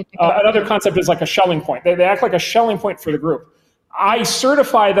group. Bring it together. Another concept is like a Schelling point. They act like a Schelling point for the group. I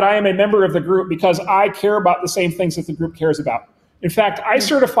certify that I am a member of the group because I care about the same things that the group cares about. In fact, I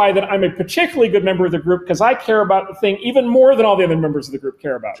certify that I'm a particularly good member of the group because I care about the thing even more than all the other members of the group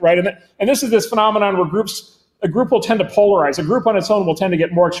care about, right? And this is this phenomenon where a group will tend to polarize. A group on its own will tend to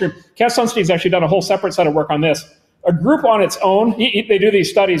get more extreme. Cass Sunstein's actually done a whole separate set of work on this. A group on its own, they do these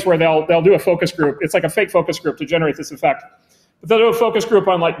studies where they'll do a focus group. It's like a fake focus group to generate this effect. But they'll do a focus group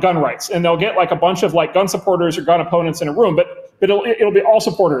on like gun rights, and they'll get like a bunch of like gun supporters or gun opponents in a room, but it'll be all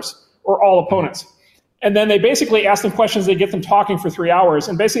supporters or all opponents. And then they basically ask them questions, they get them talking for 3 hours,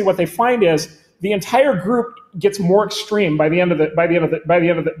 and basically what they find is the entire group gets more extreme by the end of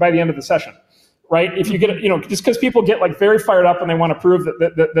the session, right? If you get, just because people get like very fired up and they want to prove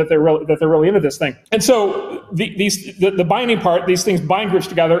that they're really into this thing. And so the binding part, these things bind groups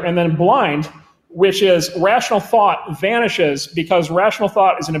together, and then blind, which is rational thought, vanishes because rational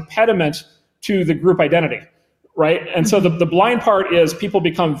thought is an impediment to the group identity. Right. And so the blind part is people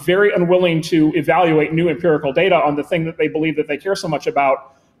become very unwilling to evaluate new empirical data on the thing that they believe that they care so much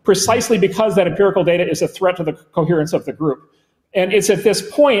about, precisely because that empirical data is a threat to the coherence of the group. And it's at this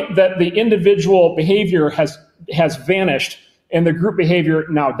point that the individual behavior has vanished and the group behavior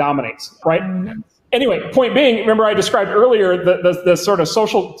now dominates. Right. Anyway, point being, remember I described earlier the sort of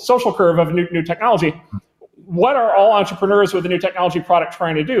social curve of new technology. What are all entrepreneurs with a new technology product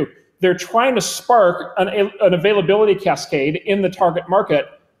trying to do? They're trying to spark an availability cascade in the target market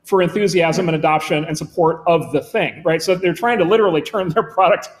for enthusiasm and adoption and support of the thing, right? So they're trying to literally turn their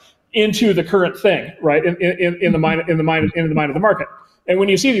product into the current thing, right? In the mind of the market. And when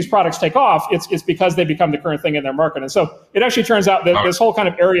you see these products take off, it's because they become the current thing in their market. And so it actually turns out that this whole kind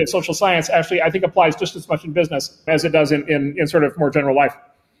of area of social science actually, I think, applies just as much in business as it does in sort of more general life.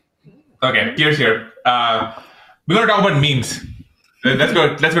 Okay, here's here. We're going to talk about memes. Let's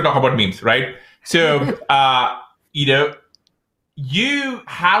go talk about memes, right? So, you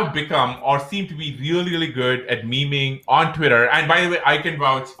have become or seem to be really, really good at memeing on Twitter. And by the way, I can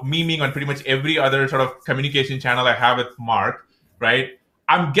vouch memeing on pretty much every other sort of communication channel I have with Mark, right?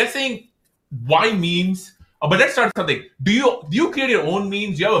 I'm guessing why memes? But let's start something. Do you create your own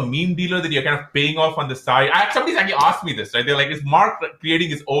memes? Do you have a meme dealer that you're kind of paying off on the side? Somebody's actually asked me this, right? They're like, is Mark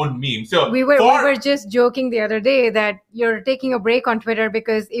creating his own meme? So we were just joking the other day that you're taking a break on Twitter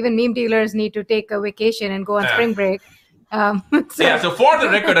because even meme dealers need to take a vacation and go on spring break. So for the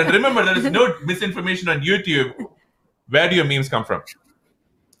record, and remember, there is no misinformation on YouTube. Where do your memes come from?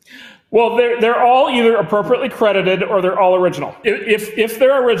 Well, they're all either appropriately credited or they're all original. If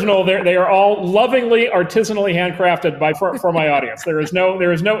they're original, they are all lovingly, artisanally handcrafted for my audience. There is no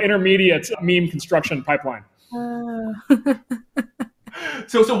intermediate meme construction pipeline.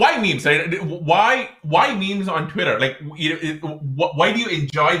 So why memes? Right? Why memes on Twitter? Like, why do you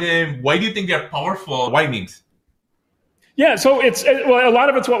enjoy them? Why do you think they're powerful? Why memes? Yeah, so a lot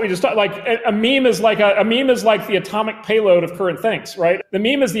of it's what we just talked. Like a meme is like the atomic payload of current things, right? The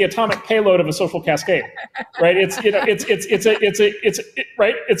meme is the atomic payload of a social cascade, right? It's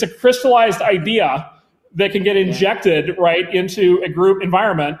a crystallized idea that can get injected right into a group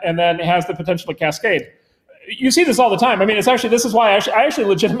environment and then it has the potential to cascade. You see this all the time. I mean, this is why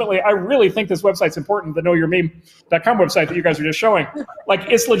I really think this website's important, the knowyourmeme.com website that you guys are just showing. Like,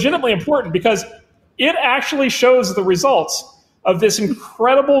 it's legitimately important because it actually shows the results of this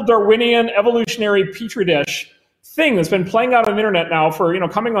incredible Darwinian evolutionary petri dish thing that's been playing out on the internet now for,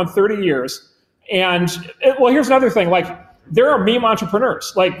 coming on 30 years. And here's another thing. Like, there are meme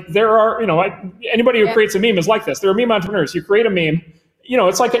entrepreneurs. Like, there are, anybody who creates a meme is like this. There are meme entrepreneurs. You create a meme.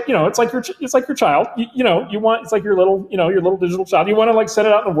 It's like your child. It's like your little digital child. You want to like set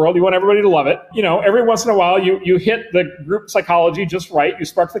it out in the world. You want everybody to love it. Every once in a while, you hit the group psychology just right. You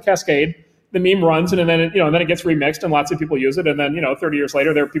spark the cascade. The meme runs, and then it gets remixed, and lots of people use it. And then 30 years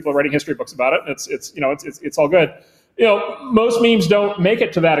later, there are people writing history books about it. And it's all good. Most memes don't make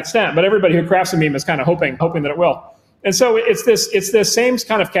it to that extent, but everybody who crafts a meme is kind of hoping that it will. And so it's this same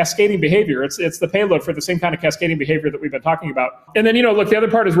kind of cascading behavior. It's the payload for the same kind of cascading behavior that we've been talking about. And then look, the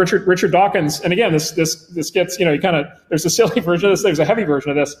other part is Richard Dawkins. And again, this gets there's a silly version of this. There's a heavy version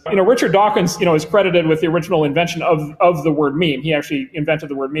of this. Richard Dawkins is credited with the original invention of the word meme. He actually invented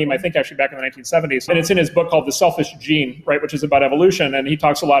the word meme, I think, actually back in the 1970s. And it's in his book called The Selfish Gene, right, which is about evolution. And he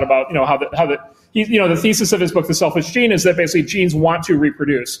talks a lot about the thesis of his book, The Selfish Gene, is that basically genes want to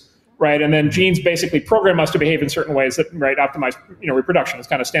reproduce. Right, and then genes basically program us to behave in certain ways that optimize reproduction. It's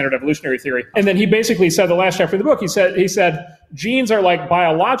kind of standard evolutionary theory. And then he basically said, the last chapter of the book, he said genes are like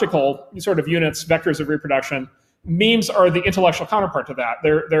biological sort of units, vectors of reproduction. Memes are the intellectual counterpart to that.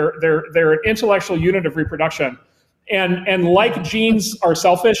 They're an intellectual unit of reproduction. And like genes are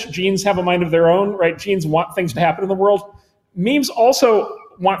selfish, genes have a mind of their own, right? Genes want things to happen in the world. Memes also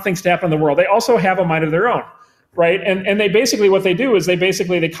want things to happen in the world. They also have a mind of their own. Right, and they basically, what they do is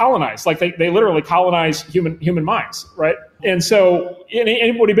they colonize, like they literally colonize human minds, right? And so,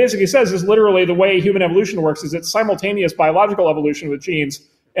 and what he basically says is literally the way human evolution works is it's simultaneous biological evolution with genes,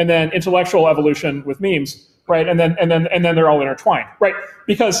 and then intellectual evolution with memes, right? And then they're all intertwined, right?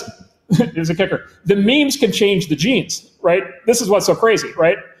 Because here's a kicker: the memes can change the genes, right? This is what's so crazy,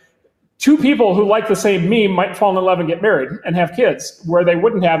 right? Two people who like the same meme might fall in love and get married and have kids, where they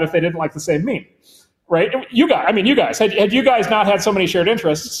wouldn't have if they didn't like the same meme. Right, you guys, had you guys not had so many shared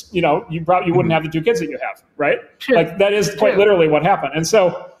interests, you wouldn't have the two kids that you have, right? True. Like that is quite literally what happened. And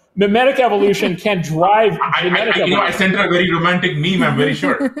so, mimetic evolution can drive genetic evolution. I sent her a very romantic meme. I'm very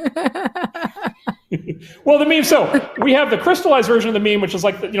sure. Well, the meme. So we have the crystallized version of the meme, which is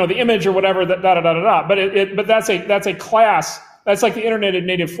like the image or whatever. But that's a class. That's like the internet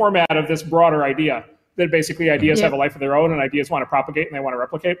native format of this broader idea that basically ideas have a life of their own and ideas want to propagate and they want to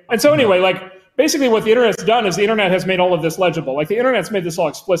replicate. And so anyway, like. Basically, what the internet's done is the internet has made all of this legible. Like the internet's made this all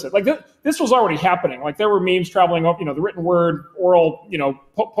explicit. Like this was already happening. Like there were memes traveling up, the written word, oral,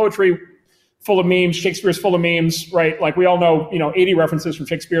 poetry full of memes. Shakespeare's full of memes, right? Like we all know, 80 references from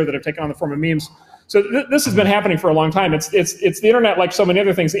Shakespeare that have taken on the form of memes. So this has been happening for a long time. It's the internet, like so many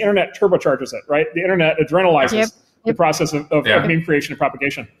other things. The internet turbocharges it, right? The internet adrenalizes the process of meme creation and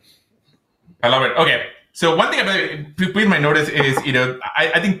propagation. I love it. Okay. So one thing people might notice is,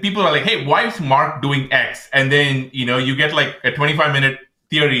 I think people are like, hey, why is Mark doing X? And then, you get like a 25-minute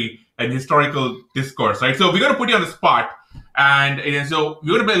theory and historical discourse, right? So we're going to put you on the spot. And so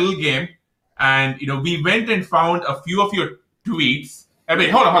we're going to play a little game. And, we went and found a few of your tweets. Wait,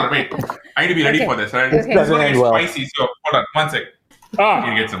 hold on. Wait. I need to be ready for this, right? It's going to get spicy. So hold on, 1 second.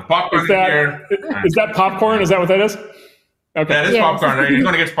 You get some popcorn here. Is that popcorn? Is that what that is? Okay. That is popcorn, right? It's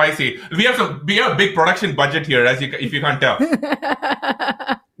going to get spicy. We have a big production budget here, if you can't tell.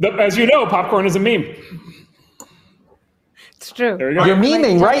 As you know, popcorn is a meme. It's true. There you go. You're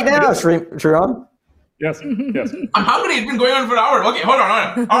memeing right now, Sriram. Yes. I'm hungry. It's been going on for hours. Okay, hold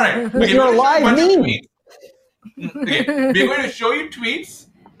on. All right. Okay, you're a live meme. Okay, we're going to show you tweets,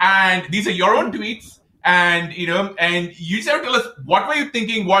 and these are your own tweets. And and you just have to tell us what were you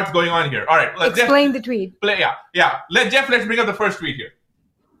thinking, what's going on here. All right, let's explain the tweet. Yeah. Let's bring up the first tweet here.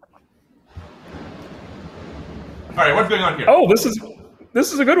 All right, what's going on here? Oh, this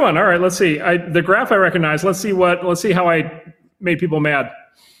is a good one. All right, let's see. The graph I recognize. Let's see how I made people mad.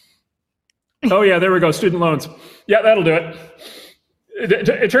 Oh yeah, there we go. Student loans. Yeah, that'll do it.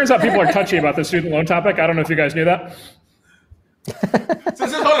 It turns out people are touchy about the student loan topic. I don't know if you guys knew that. So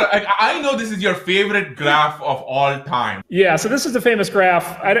hold on. I know this is your favorite graph of all time. Yeah, so this is the famous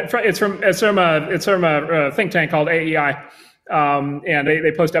graph. It's from a think tank called AEI, and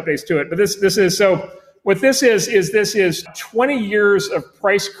they post updates to it. But this is so what this is 20 years of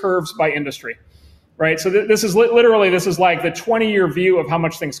price curves by industry. Right. So this is literally like the 20-year view of how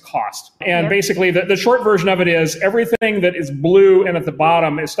much things cost. And basically the short version of it is everything that is blue and at the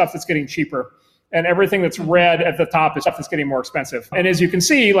bottom is stuff that's getting cheaper. And everything that's red at the top is stuff that's getting more expensive. And as you can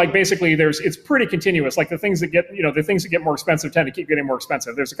see, like basically it's pretty continuous. Like the things that get more expensive tend to keep getting more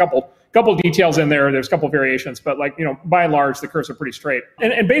expensive. There's a couple details in there. There's a couple variations, but like, by and large, the curves are pretty straight.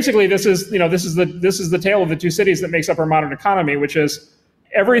 And basically this is the tale of the two cities that makes up our modern economy, which is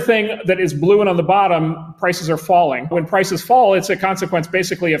everything that is blue and on the bottom, prices are falling. When prices fall, it's a consequence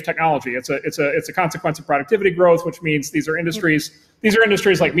basically of technology. It's a consequence of productivity growth, which means these are industries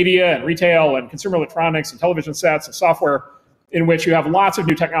like media and retail and consumer electronics and television sets and software in which you have lots of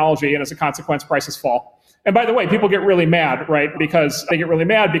new technology, and as a consequence, prices fall. And by the way, people get really mad, right? Because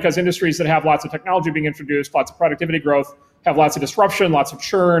industries that have lots of technology being introduced, lots of productivity growth, have lots of disruption, lots of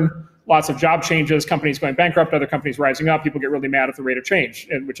churn, lots of job changes, companies going bankrupt, other companies rising up. People get really mad at the rate of change,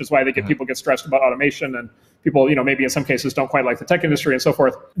 and which is why people get stressed about automation, and people, maybe in some cases don't quite like the tech industry and so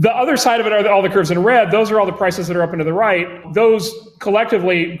forth. The other side of it are all the curves in red. Those are all the prices that are up and to the right. Those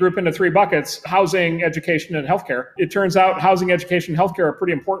collectively group into three buckets: housing, education, and healthcare. It turns out housing, education, and healthcare are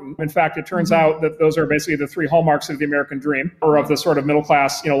pretty important. In fact, it turns out that those are basically the three hallmarks of the American dream, or of the sort of middle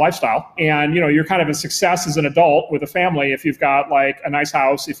class, lifestyle. And, you're kind of a success as an adult with a family if you've got like a nice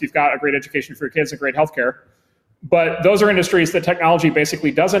house, if you've got a great education for your kids and great healthcare. But those are industries that technology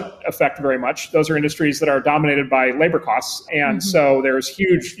basically doesn't affect very much. Those are industries that are dominated by labor costs. And so there's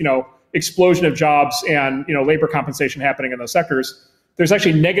huge, explosion of jobs and, labor compensation happening in those sectors. There's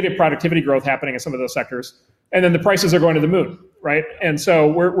actually negative productivity growth happening in some of those sectors. And then the prices are going to the moon, right? And so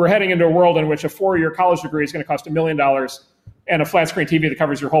we're heading into a world in which a 4-year college degree is going to cost $1 million, and a flat screen TV that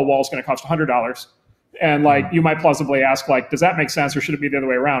covers your whole wall is going to cost $100. And like, you might plausibly ask, like, does that make sense, or should it be the other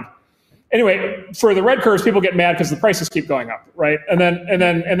way around? Anyway, for the red curves, people get mad because the prices keep going up, right? And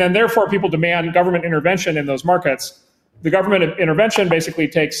then therefore people demand government intervention in those markets. The government intervention basically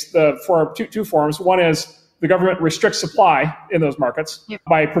takes two forms. One is the government restricts supply in those markets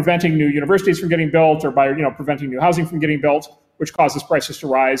by preventing new universities from getting built, or by preventing new housing from getting built, which causes prices to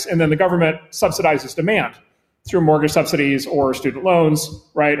rise. And then the government subsidizes demand through mortgage subsidies or student loans,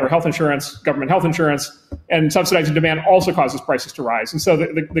 right, or health insurance, government health insurance, and subsidizing demand also causes prices to rise. And so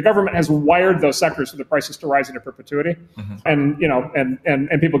the government has wired those sectors for the prices to rise into perpetuity, and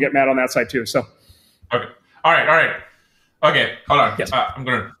and people get mad on that side too. So, okay, all right, okay, hold on. Yes. I'm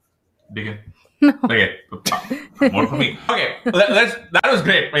gonna dig in. No. Okay, more for me. Okay, that was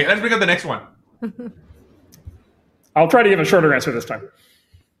great. Wait, let's bring up the next one. I'll try to give a shorter answer this time.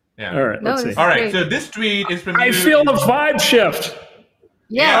 Yeah. All right. Let's see. All right. So this tweet is from you. I feel a vibe shift.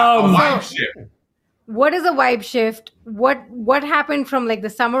 Yeah. A vibe shift. What is a vibe shift? What happened from like the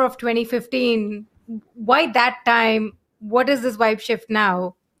summer of 2015? Why that time? What is this vibe shift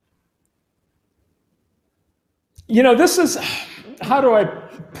now? This is, how do I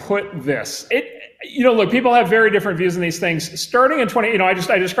put this? Look, people have very different views on these things. Starting in I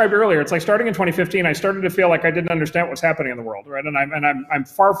described earlier, it's like starting in 2015, I started to feel like I didn't understand what's happening in the world, right? And I'm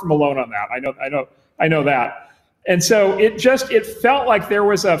far from alone on that. I know that. And so it felt like there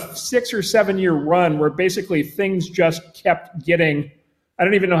was a 6 or 7 year run where basically things just kept getting, I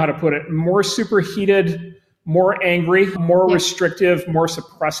don't even know how to put it, more superheated, more angry, more restrictive, more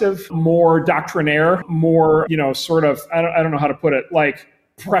suppressive, more doctrinaire, more, sort of, I don't know how to put it, like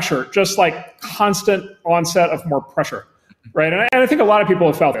pressure, just like constant onset of more pressure, right? And I think a lot of people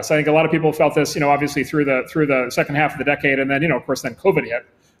have felt this. I think a lot of people felt this, obviously through the second half of the decade, and then, of course, then COVID hit,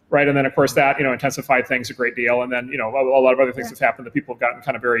 right? And then, of course, that, intensified things a great deal. And then, a lot of other things have happened that people have gotten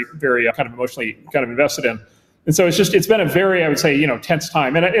kind of very, very kind of emotionally kind of invested in. And so it's been a very, I would say, tense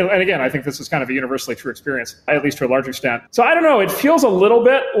time. And again, I think this is kind of a universally true experience, at least to a large extent. So I don't know, it feels a little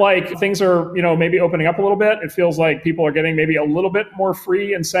bit like things are, maybe opening up a little bit. It feels like people are getting maybe a little bit more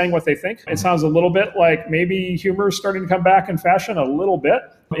free in saying what they think. It sounds a little bit like maybe humor is starting to come back in fashion a little bit.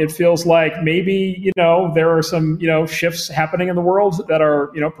 It feels like maybe, there are some, shifts happening in the world that are,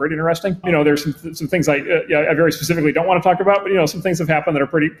 pretty interesting. There's some things I very specifically don't want to talk about, but, some things have happened that are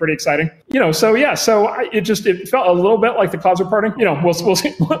pretty exciting. So it felt a little bit like the clouds are parting. We'll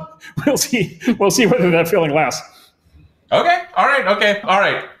see whether that feeling lasts. Okay. All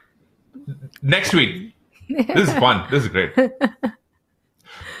right. Next week. This is fun. This is great.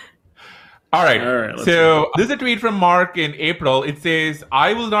 All right. So this is a tweet from Mark in April. It says,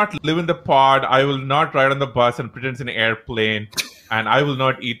 I will not live in the pod. I will not ride on the bus and pretend it's an airplane. And I will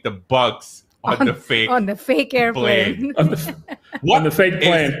not eat the bugs on the fake airplane. on the fake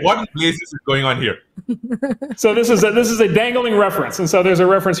plane. What places is going on here? So this is a dangling reference, and so there's a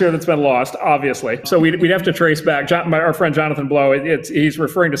reference here that's been lost, obviously. So we'd have to trace back. Our friend Jonathan Blow, he's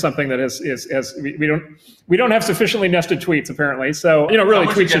referring to something that we don't have sufficiently nested tweets apparently. So really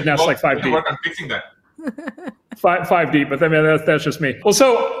tweets should nest like 5 deep. Work on fixing that. 5 deep, but I mean that's just me. Well,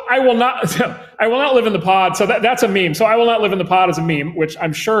 so I will not live in the pod. So that's a meme. So I will not live in the pod as a meme, which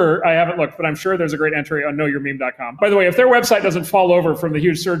I'm sure I haven't looked, but I'm sure there's a great entry on knowyourmeme.com. By the way, if their website doesn't fall over from the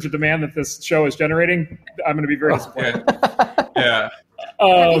huge surge of demand that this show is generating, I'm going to be very disappointed. Yeah.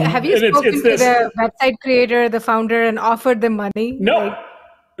 Have you spoken to the website creator, the founder, and offered them money?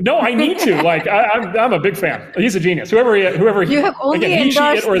 No, I need to. I'm a big fan. He's a genius. Whoever he. You have only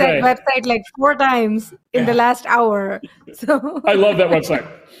endorsed that website like 4 times in the last hour. So I love that website.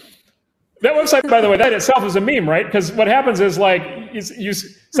 That website, by the way, that itself is a meme, right? Because what happens is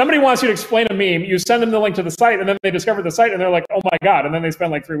somebody wants you to explain a meme, you send them the link to the site, and then they discover the site, and they're like, oh my god, and then they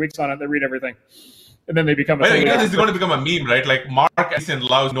spend like 3 weeks on it, they read everything, and then they become this is going to become a meme, right? Like Marc Andreessen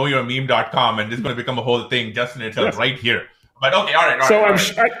loves knowyourmeme.com, and this is going to become a whole thing just in itself right here. But okay, all right.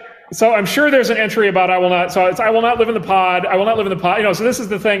 So I'm sure there's an entry about I will not. So it's I will not live in the pod. I will not live in the pod. So this is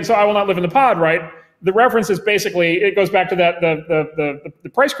the thing. So I will not live in the pod, right? The reference is basically it goes back to that the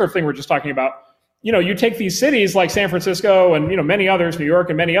price curve thing we're just talking about. You take these cities like San Francisco and many others, New York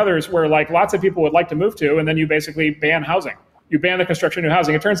and many others, where like lots of people would like to move to, and then you basically ban housing. You ban the construction of new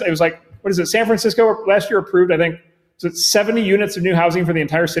housing. It was like what is it? San Francisco last year approved, I think, 70 units of new housing for the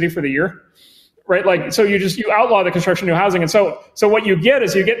entire city for the year. Right, like so you outlaw the construction of new housing, and so what you get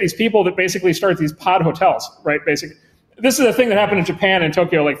is these people that basically start these pod hotels, right? Basically, this is a thing that happened in Japan and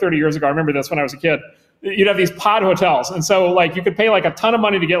Tokyo like 30 years ago. I remember this when I was a kid. You'd have these pod hotels, and so like you could pay like a ton of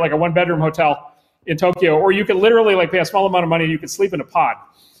money to get like a 1-bedroom hotel in Tokyo, or you could literally like pay a small amount of money and you could sleep in a pod,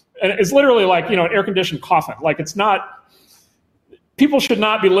 and it's literally like an air-conditioned coffin. Like it's not. People should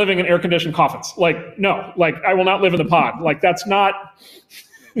not be living in air-conditioned coffins. Like no, like I will not live in the pod. Like that's not.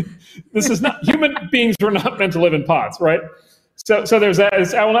 This is not human beings were not meant to live in pods, right? So there's that.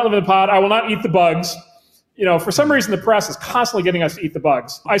 I will not live in the pod. I will not eat the bugs. For some reason, the press is constantly getting us to eat the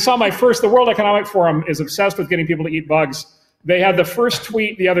bugs. I saw the World Economic Forum is obsessed with getting people to eat bugs. They had the first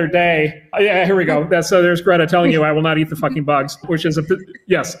tweet the other day. Yeah, here we go. There's Greta telling you I will not eat the fucking bugs, which is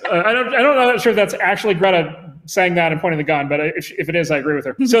yes. I don't know. I'm not sure if that's actually Greta saying that and pointing the gun, but if it is, I agree with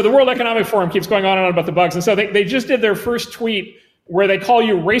her. So the World Economic Forum keeps going on and on about the bugs, and so they just did their first tweet where they call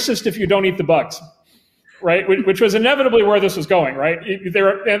you racist if you don't eat the bugs, right? Which was inevitably where this was going, right? And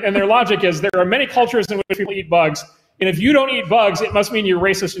their logic is there are many cultures in which people eat bugs, and if you don't eat bugs, it must mean you're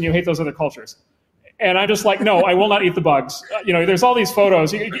racist and you hate those other cultures. And I'm just like, no, I will not eat the bugs. There's all these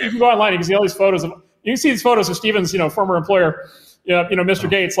photos. You can go online, you can see all these photos you can see these photos of Stephen's, former employer, Mr.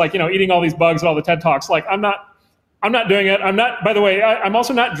 Gates, like, eating all these bugs at all the TED Talks. Like, I'm not doing it. By the way, I'm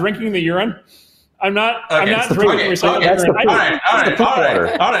also not drinking the urine. I'm not drinking recycled urine.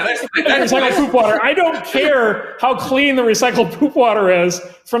 All right. Let's recycled poop water. I don't care how clean the recycled poop water is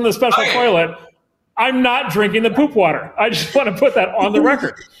from the special toilet. I'm not drinking the poop water. I just want to put that on the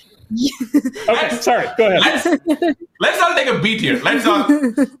record. Okay, sorry. Go ahead. Let's all take a beat here.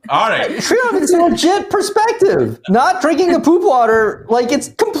 All right. It's a legit perspective. Not drinking the poop water, like it's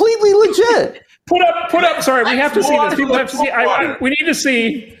completely legit. Put up. Sorry, we have to see this. People have to see.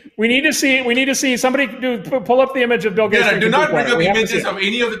 We need to see. Somebody pull up the image of Bill Gates. Yeah, do not bring up images of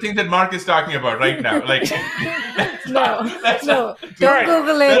any of the things that Marc is talking about right now. Like, no. Don't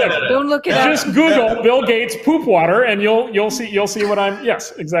Google it. Don't look it up. Just Google Bill Gates poop water, and you'll see what I'm.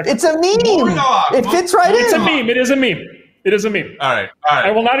 Yes, exactly. It's a meme. It fits right in. It's a meme. It is a meme. It is a meme. All right.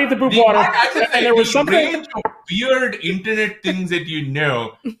 I will not eat the poop water. And there was something range of weird internet things that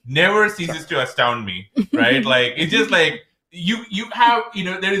never ceases to astound me. Right? Like it's just like. You have,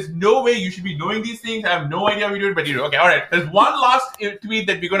 there is no way you should be knowing these things. I have no idea how you do it, but you do. Okay, all right. There's one last tweet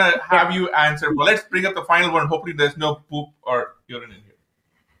that we're going to have you answer. Well, let's bring up the final one. Hopefully there's no poop or urine in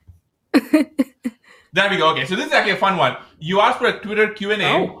here. There we go. Okay, so this is actually a fun one. You asked for a Twitter Q&A,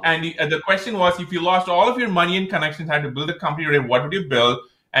 and the question was, if you lost all of your money and connections, had to build a company today, what would you build?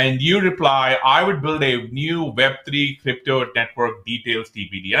 And you reply, I would build a new Web3 crypto network, details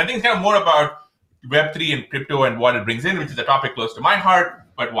TBD. And I think it's kind of more about Web3 and crypto and what it brings in, which is a topic close to my heart.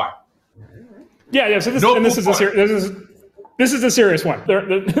 But why? Yeah. So this is a serious one.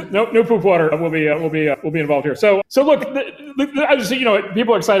 No poop water will be involved here. So look, I just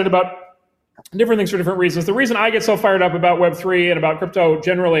people are excited about different things for different reasons. The reason I get so fired up about Web3 and about crypto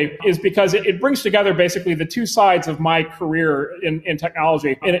generally is because it brings together basically the two sides of my career in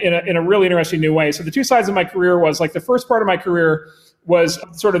technology in a really interesting new way. So the two sides of my career was like the first part of my career was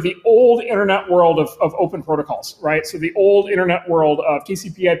sort of the old internet world of open protocols, right? So the old internet world of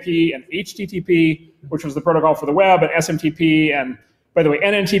TCP/IP and HTTP, which was the protocol for the web, and SMTP, and by the way,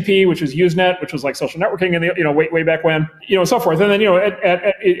 NNTP, which was Usenet, which was like social networking in the way back when, and so forth. And then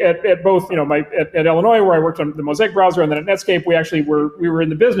at both at Illinois, where I worked on the Mosaic browser, and then at Netscape, we were in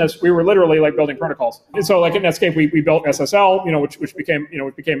the business. We were literally like building protocols. And so like at Netscape, we built SSL, which became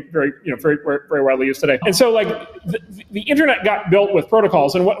very very widely used today. And so like the internet got built with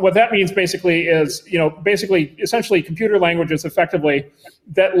protocols, and what that means basically is essentially computer languages effectively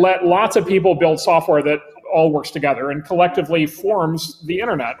that let lots of people build software that all works together and collectively forms the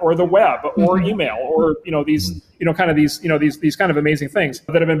internet or the web or email or these kind of amazing things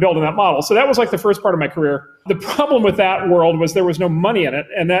that have been built in that model. So that was like the first part of my career. The problem with that world was there was no money in it,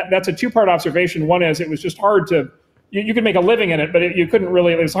 and that's a two-part observation. One is it was just hard to you could make a living in it, but you couldn't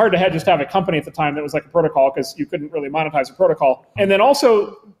really. It was hard to have a company at the time that was like a protocol because you couldn't really monetize a protocol. And then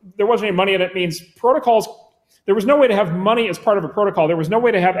also there wasn't any money in it means protocols. There was no way to have money as part of a protocol. There was no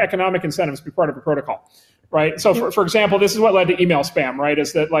way to have economic incentives to be part of a protocol, right? So, for example, this is what led to email spam, right?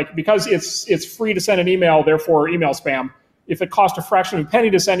 Is that like because it's free to send an email, therefore email spam. If it cost a fraction of a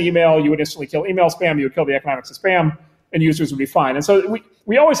penny to send email, you would instantly kill email spam. You would kill the economics of spam, and users would be fine. And so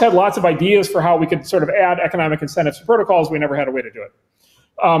we always had lots of ideas for how we could sort of add economic incentives to protocols. We never had a way to do it.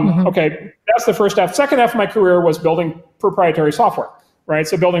 Okay, that's the first half. Second half of my career was building proprietary software. Right,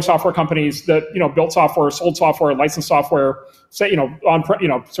 so building software companies that built software, sold software, licensed software, say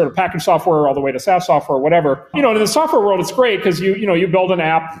sort of packaged software all the way to SaaS software, whatever. In the software world, it's great because you build an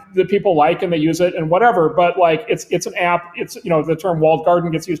app that people like and they use it and whatever. But like it's an app. It's the term walled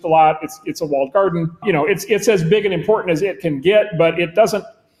garden gets used a lot. It's a walled garden. It's as big and important as it can get, but it doesn't.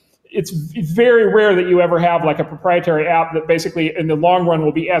 It's very rare that you ever have like a proprietary app that basically in the long run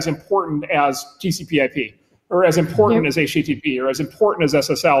will be as important as TCP/IP. Or as important as HTTP, or as important as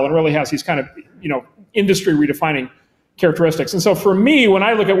SSL, and really has these kind of industry redefining characteristics. And so for me, when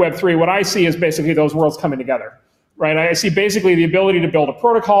I look at Web3, what I see is basically those worlds coming together, right? I see basically the ability to build a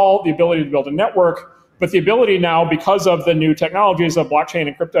protocol, the ability to build a network, but the ability now, because of the new technologies of blockchain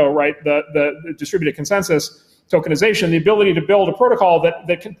and crypto, right, the distributed consensus, tokenization, the ability to build a protocol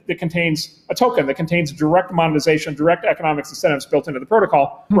that contains a token, that contains direct monetization, direct economics incentives built into the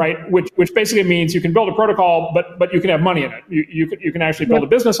protocol, right? Which basically means you can build a protocol, but you can have money in it. You can actually build a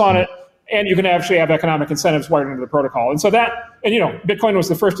business on it, and you can actually have economic incentives wired into the protocol. And so Bitcoin was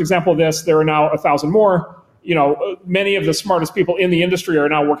the first example of this. There are now 1,000 more. Many of the smartest people in the industry are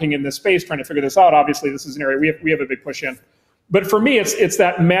now working in this space, trying to figure this out. Obviously, this is an area we have a big push in. But for me, it's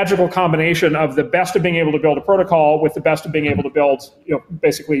that magical combination of the best of being able to build a protocol with the best of being able to build,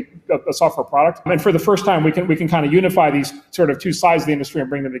 basically a software product. And for the first time, we can kind of unify these sort of two sides of the industry and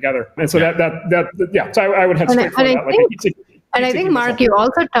bring them together. And so So I would head straight for that. I think, Mark, you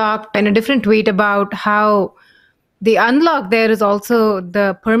also talked in a different tweet about how the unlock there is also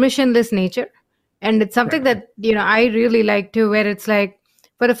the permissionless nature. And it's something that, I really like too, where it's like,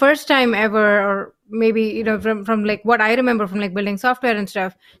 for the first time ever, or maybe, from like what I remember from like building software and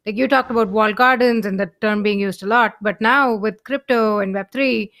stuff, like you talked about walled gardens and the term being used a lot, but now with crypto and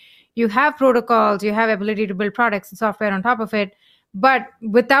Web3, you have protocols, you have ability to build products and software on top of it, but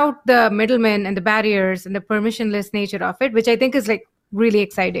without the middlemen and the barriers and the permissionless nature of it, which I think is like really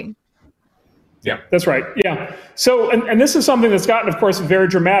exciting. Yeah, that's right. Yeah. So, and this is something that's gotten, of course, very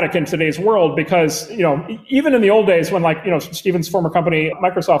dramatic in today's world because, even in the old days when Steven's former company,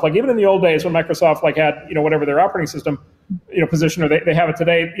 Microsoft, even in the old days when Microsoft had, whatever their operating system, position, or they have it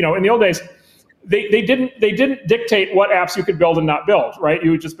today, in the old days, they didn't dictate what apps you could build and not build, right?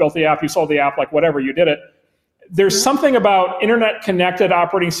 You just built the app, you sold the app, whatever, you did it. There's something about internet-connected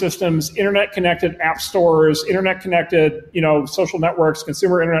operating systems, internet-connected app stores, internet-connected, social networks,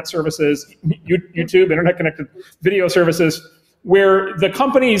 consumer internet services, YouTube, internet-connected video services, where the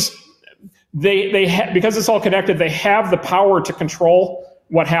companies, because it's all connected, they have the power to control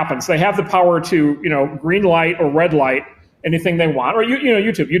what happens. They have the power to, green light or red light anything they want. Or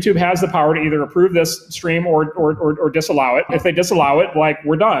YouTube. YouTube has the power to either approve this stream or disallow it. If they disallow it,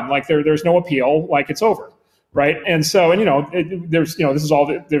 we're done. There's no appeal. It's over. Right. And so, there's all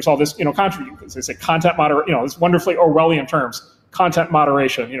this, as they say, content moderation, it's wonderfully Orwellian terms, content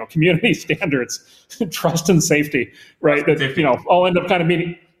moderation, community standards, trust and safety. Right. That, all end up kind of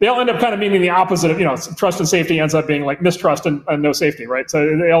meaning the opposite of, trust and safety ends up being like mistrust and no safety. Right.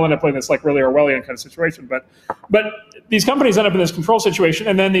 So they all end up in this really Orwellian kind of situation. But these companies end up in this control situation.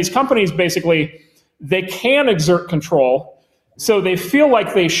 And then these companies basically, they can exert control. So they feel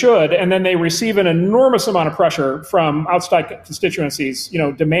like they should, and then they receive an enormous amount of pressure from outside constituencies,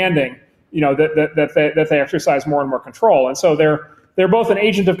 demanding, that they exercise more and more control. And so they're they're both an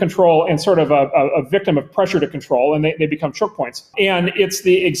agent of control and sort of a victim of pressure to control, and they become choke points. And it's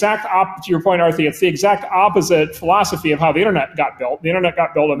the exact to your point, Arthi, it's the exact opposite philosophy of how the internet got built. The internet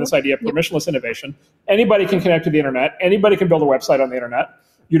got built on this idea of permissionless innovation. Anybody can connect to the internet. Anybody can build a website on the internet.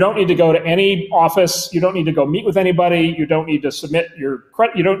 You don't need to go to any office. You don't need to go meet with anybody. You don't need to submit your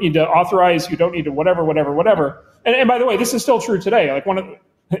credit. You don't need to authorize. You don't need to whatever. And by the way, this is still true today.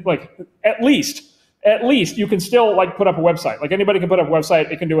 At least you can still put up a website. Like anybody can put up a website.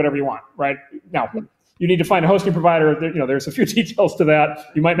 They can do whatever you want, right? Now, you need to find a hosting provider. There's a few details to that.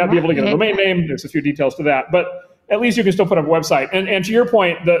 You might not be able to get a domain name. There's a few details to that, but at least you can still put up a website. And to your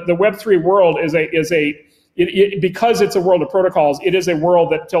point, the Web3 world because it's a world of protocols, it is a world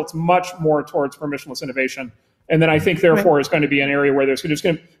that tilts much more towards permissionless innovation. And then I think, therefore, is going to be an area where there's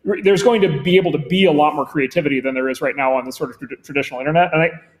going to be able to be a lot more creativity than there is right now on the sort of traditional internet.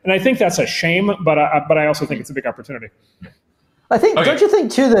 And I think that's a shame, but I also think it's a big opportunity. I think, Don't you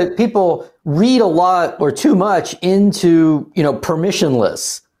think too that people read a lot or too much into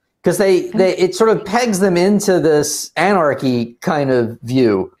permissionless? Because it sort of pegs them into this anarchy kind of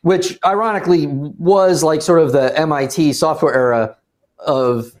view, which ironically was like sort of the MIT software era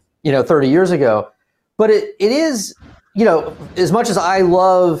of 30 years ago. But it is, as much as I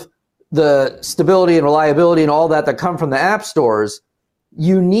love the stability and reliability and all that come from the app stores,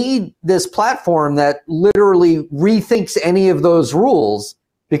 you need this platform that literally rethinks any of those rules,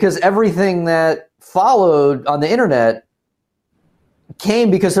 because everything that followed on the internet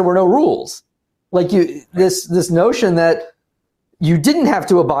came because there were no rules. This notion that you didn't have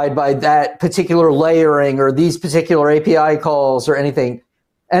to abide by that particular layering or these particular API calls or anything.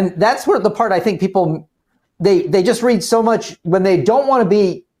 And that's where the part I think people, they just read so much when they want to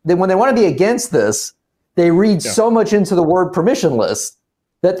be against this, they read so much into the word permissionless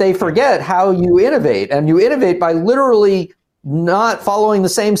that they forget how you innovate. And you innovate by literally not following the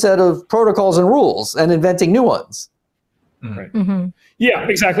same set of protocols and rules and inventing new ones. Right. Mm-hmm. Yeah,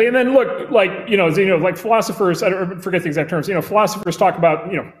 exactly. And then look, like philosophers, I don't forget the exact terms. Philosophers talk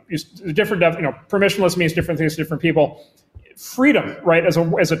about different. Permissionless means different things to different people. Freedom, right, as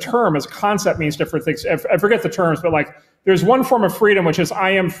a term, as a concept, means different things. I forget the terms, but there's one form of freedom which is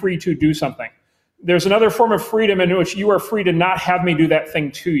I am free to do something. There's another form of freedom in which you are free to not have me do that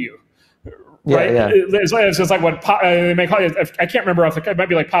thing to you. Right? Yeah. It's like what they may call it. I can't remember. It might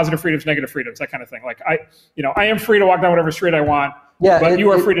be like positive freedoms, negative freedoms, that kind of thing. I am free to walk down whatever street I want. Yeah, but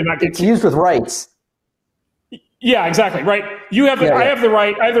you are free to not get. It's used with rights. Yeah, exactly. Right. You have. I have the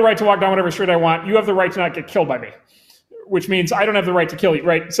right. I have the right to walk down whatever street I want. You have the right to not get killed by me, which means I don't have the right to kill you.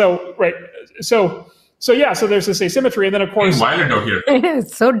 Right. So there's this asymmetry, and then of course, violent out here.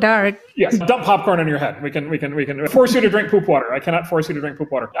 It's so dark. Yes, dump popcorn on your head. We can force you to drink poop water. I cannot force you to drink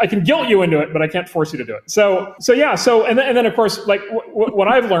poop water. I can guilt you into it, but I can't force you to do it. So and then of course, what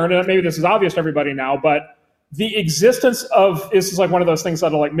I've learned, and maybe this is obvious to everybody now, but the existence of this is like one of those things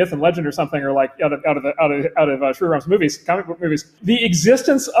out of like myth and legend or something, or like out of Sriram's movies, comic book movies. The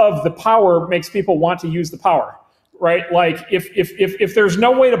existence of the power makes people want to use the power. Right? Like if there's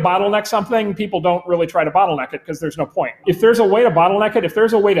no way to bottleneck something, people don't really try to bottleneck it because there's no point. If there's a way to bottleneck it, if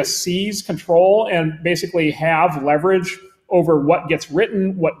there's a way to seize control and basically have leverage over what gets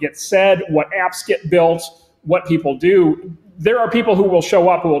written, what gets said, what apps get built, what people do, there are people who will show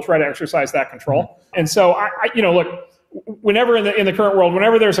up who will try to exercise that control. And so look, whenever in the current world,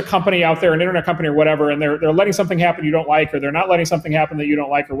 whenever there's a company out there, an internet company or whatever, and they're letting something happen you don't like, or they're not letting something happen that you don't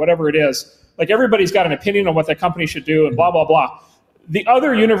like, or whatever it is, like everybody's got an opinion on what that company should do and blah, blah, blah. The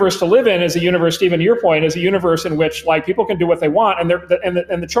other universe to live in is a universe, Stephen, to your point, is a universe in which like people can do what they want and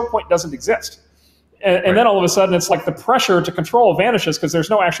the choke point doesn't exist. And then all of a sudden it's like the pressure to control vanishes because there's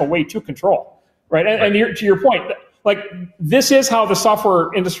no actual way to control. Right. And to your point, like this is how the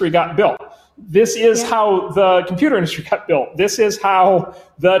software industry got built. This is how the computer industry got built. This is how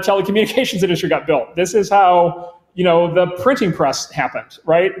the telecommunications industry got built. This is how, the printing press happened,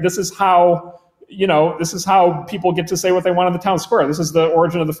 right? This is how people get to say what they want in the town square. This is the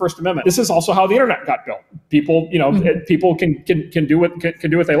origin of the First Amendment. This is also how the internet got built. People, people can do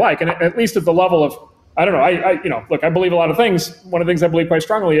what they like. And at least at the level of, I don't know, look, I believe a lot of things. One of the things I believe quite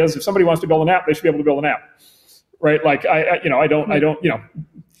strongly is if somebody wants to build an app, they should be able to build an app, right? Like I don't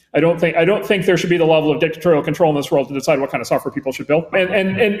think there should be the level of dictatorial control in this world to decide what kind of software people should build.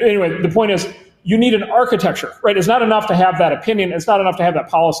 And anyway, the point is you need an architecture, right? It's not enough to have that opinion. It's not enough to have that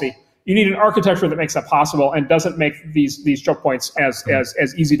policy. You need an architecture that makes that possible and doesn't make these choke points as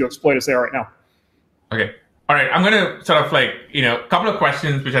easy to exploit as they are right now. Okay. All right. I'm going to sort of a couple of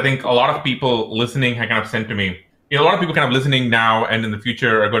questions, which I think a lot of people listening have kind of sent to me. A lot of people kind of listening now and in the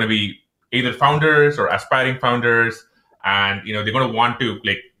future are going to be either founders or aspiring founders. and they're going to want to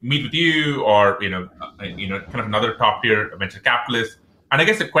like meet with you or kind of another top tier venture capitalist. And I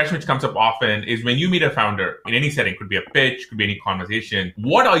guess the question which comes up often is when you meet a founder in any setting, could be a pitch, could be any conversation,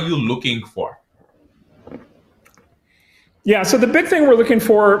 what are you looking for? Yeah, so the big thing we're looking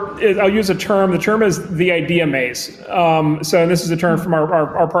for is, I'll use a term. The term is the idea maze. And this is a term from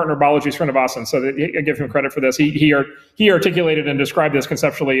our partner, Balaji Srinivasan. So I give him credit for this. He articulated and described this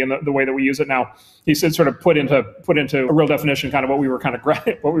conceptually in the way that we use it now. He said sort of put into a real definition, kind of what we were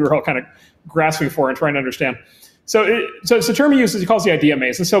all kind of grasping for and trying to understand. So it's a term he uses. He calls the idea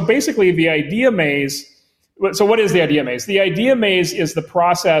maze. And so basically, the idea maze. So what is the idea maze? The idea maze is the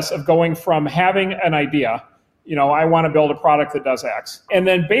process of going from having an idea. I want to build a product that does X. And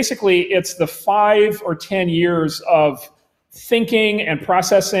then basically it's the 5 or 10 years of thinking and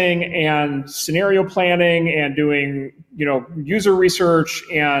processing and scenario planning and doing, user research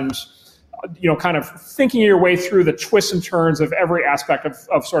and, kind of thinking your way through the twists and turns of every aspect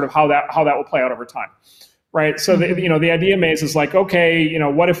of sort of how that will play out over time. Right. So, the idea maze is like, okay,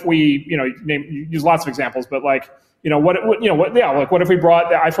 what if we, use lots of examples, but like, what if we brought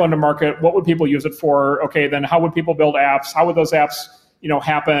the iPhone to market? What would people use it for? Okay, then how would people build apps? How would those apps,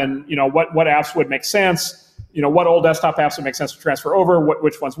 happen? What apps would make sense? What old desktop apps would make sense to transfer over?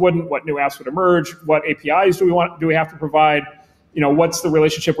 Which ones wouldn't? What new apps would emerge? What APIs do we have to provide? What's the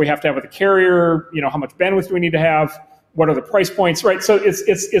relationship we have to have with the carrier? How much bandwidth do we need to have? What are the price points? Right. So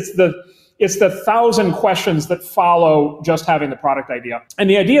it's the 1,000 questions that follow just having the product idea. And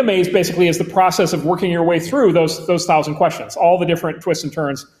the idea maze basically is the process of working your way through those 1,000 questions, all the different twists and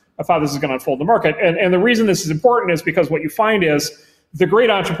turns of how this is going to unfold in the market. And the reason this is important is because what you find is the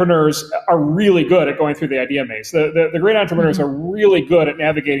great entrepreneurs are really good at going through the idea maze. The great entrepreneurs are really good at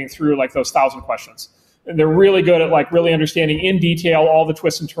navigating through like those 1,000 questions. And they're really good at like really understanding in detail all the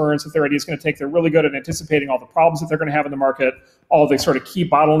twists and turns that their idea is going to take. They're really good at anticipating all the problems that they're going to have in the market, all the sort of key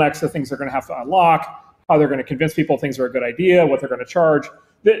bottlenecks, the things they're going to have to unlock, how they're going to convince people things are a good idea, what they're going to charge.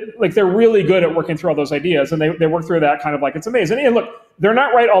 They're really good at working through all those ideas, and they work through that kind of like it's a maze. And look, they're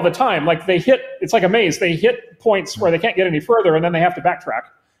not right all the time. Like it's like a maze. They hit points where they can't get any further, and then they have to backtrack,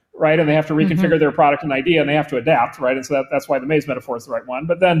 right? And they have to reconfigure their product and idea, and they have to adapt, right? And so that's why the maze metaphor is the right one.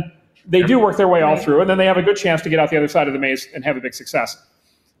 But then they do work their way all through, and then they have a good chance to get out the other side of the maze and have a big success.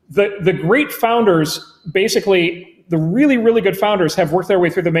 The great founders, basically, the really, really good founders have worked their way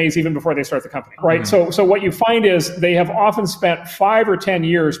through the maze even before they start the company, right? So what you find is they have often spent 5 or 10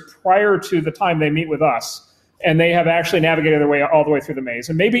 years prior to the time they meet with us, and they have actually navigated their way all the way through the maze.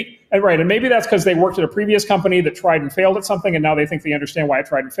 And maybe that's because they worked at a previous company that tried and failed at something, and now they think they understand why it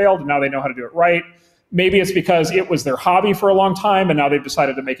tried and failed, and now they know how to do it right. Maybe it's because it was their hobby for a long time, and now they've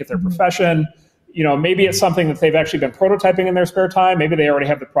decided to make it their profession. Maybe it's something that they've actually been prototyping in their spare time. Maybe they already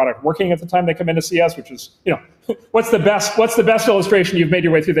have the product working at the time they come in to see us, which is, what's the best illustration you've made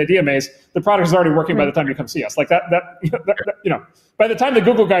your way through the idea maze? The product is already working by the time you come see us. Like that, by the time the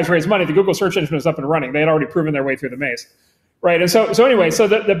Google guys raised money, the Google search engine was up and running. They had already proven their way through the maze. Right. And so anyway,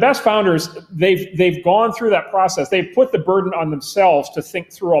 the best founders, they've gone through that process. They've put the burden on themselves to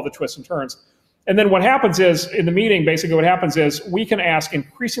think through all the twists and turns. And then what happens is, in the meeting, basically what happens is we can ask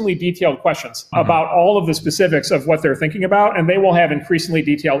increasingly detailed questions about all of the specifics of what they're thinking about, and they will have increasingly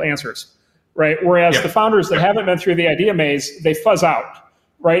detailed answers, right? Whereas the founders that haven't been through the idea maze, they fuzz out,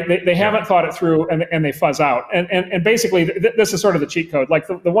 right? They haven't thought it through, and they fuzz out. And basically, this is sort of the cheat code. Like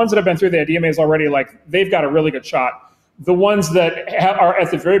the ones that have been through the idea maze already, like they've got a really good shot. The ones that are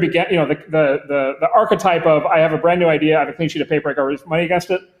at the very beginning, the archetype of I have a brand new idea, I have a clean sheet of paper, I got to raise money against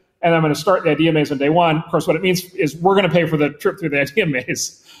it, and I'm going to start the idea maze on day one. Of course, what it means is we're going to pay for the trip through the idea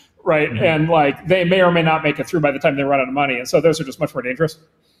maze, right? Mm-hmm. And like they may or may not make it through by the time they run out of money. And so those are just much more dangerous.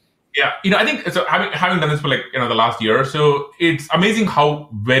 Yeah, I think so. Having done this for like the last year or so, it's amazing how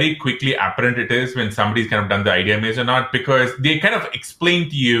very quickly apparent it is when somebody's kind of done the idea maze or not, because they kind of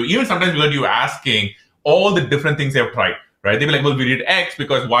explain to you, even sometimes without you asking, all the different things they've tried. Right? They'll be like, well, we did X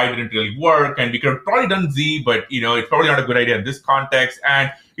because Y didn't really work, and we could have probably done Z, but it's probably not a good idea in this context.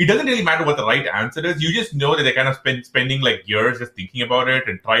 And it doesn't really matter what the right answer is. You just know that they kind of spending like years just thinking about it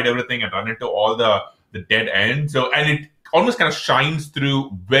and tried everything and run into all the dead ends. So, and it almost kind of shines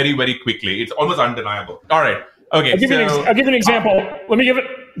through very, very quickly. It's almost undeniable. All right. Okay. I'll give you an example. Let me give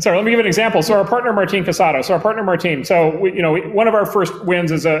an example. So our partner, Martin Casado. So one of our first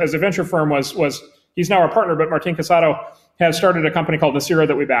wins as a venture firm was he's now our partner, but Martin Casado has started a company called Nicira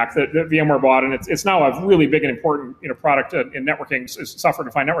that we back, that VMware bought, and it's now a really big and important product in networking,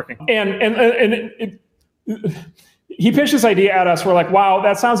 software-defined networking. And he pitched this idea at us. We're like, wow,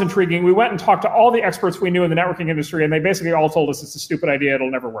 that sounds intriguing. We went and talked to all the experts we knew in the networking industry, and they basically all told us it's a stupid idea.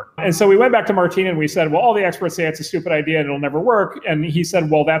 It'll never work. And so we went back to Martin and we said, well, all the experts say it's a stupid idea and it'll never work. And he said,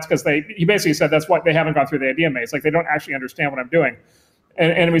 well, that's because he basically said that's why they haven't gone through the idea maze. Like, they don't actually understand what I'm doing.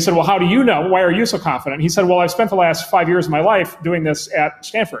 And we said, well, how do you know? Why are you so confident? He said, well, I've spent the last 5 years of my life doing this at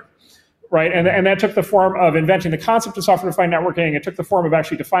Stanford. Right, and that took the form of inventing the concept of software-defined networking. It took the form of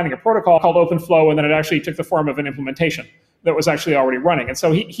actually defining a protocol called OpenFlow, and then it actually took the form of an implementation that was actually already running. And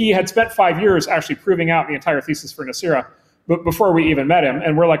so he had spent 5 years actually proving out the entire thesis for Nicira before we even met him.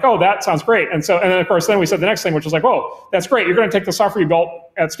 And we're like, oh, that sounds great. And then of course, then we said the next thing, which was like, oh, that's great. You're going to take the software you built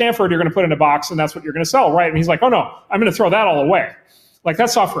at Stanford, you're going to put it in a box, and that's what you're going to sell, right? And he's like, oh no, I'm going to throw that all away. Like, that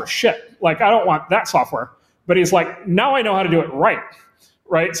software is shit. Like, I don't want that software. But he's like, now I know how to do it right.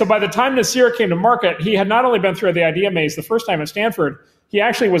 Right. So by the time Nicira came to market, he had not only been through the idea maze the first time at Stanford, he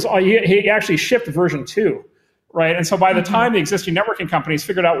actually shipped version 2. Right. And so by the time the existing networking companies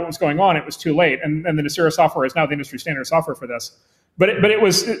figured out what was going on, it was too late. And the Nicira software is now the industry standard software for this. But that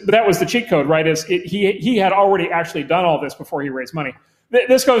was the cheat code, right? He had already actually done all this before he raised money.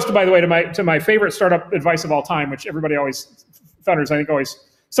 This goes to, by the way, to my favorite startup advice of all time, which everybody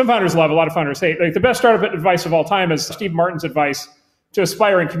some founders love, a lot of founders hate. Like, the best startup advice of all time is Steve Martin's advice to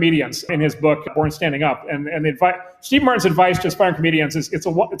aspiring comedians in his book Born Standing Up. And Steve Martin's advice to aspiring comedians is it's a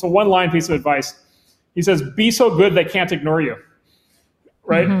one-line piece of advice. He says, "Be so good they can't ignore you."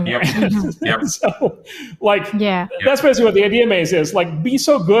 Right? Mm-hmm. Yep. So, that's basically what the idea maze is. Like, be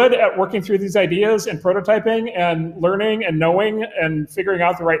so good at working through these ideas and prototyping and learning and knowing and figuring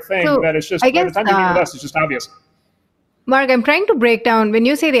out the right thing that it's just, by the time you meet with us, it's just obvious. Mark, I'm trying to break down, when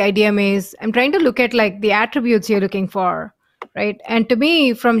you say the idea maze, I'm trying to look at like the attributes you're looking for. Right. And to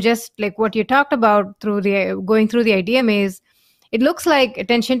me, from just like what you talked about going through the idea maze, it looks like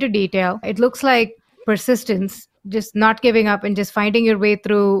attention to detail. It looks like persistence, just not giving up and just finding your way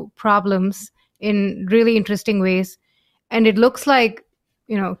through problems in really interesting ways. And it looks like,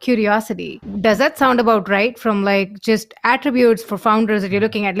 curiosity. Does that sound about right, from like just attributes for founders that you're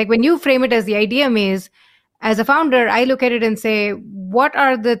looking at? Like, when you frame it as the idea maze, as a founder, I look at it and say, what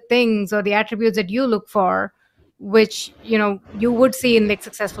are the things or the attributes that you look for, which you would see in like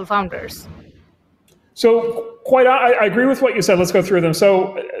successful founders? So I agree with what you said. Let's go through them.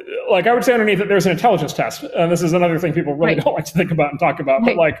 So, like, I would say underneath it, there's an intelligence test, and this is another thing people really don't like to think about and talk about.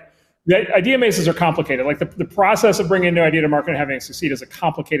 But like, the idea mazes are complicated. Like, the process of bringing a new idea to market and having it succeed is a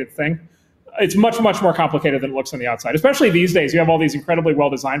complicated thing. It's much, much more complicated than it looks on the outside. Especially these days, you have all these incredibly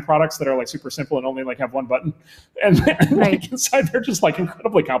well-designed products that are like super simple and only like have one button, and like inside they're just like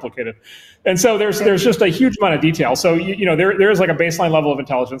incredibly complicated. And so there's just a huge amount of detail. So there is like a baseline level of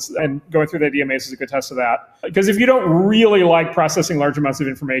intelligence, and going through the idea maze is a good test of that. Because if you don't really like processing large amounts of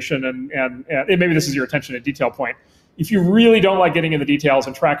information, and maybe this is your attention to detail point, if you really don't like getting in the details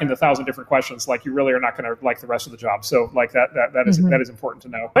and tracking the 1,000 different questions, like, you really are not going to like the rest of the job. So like that is important to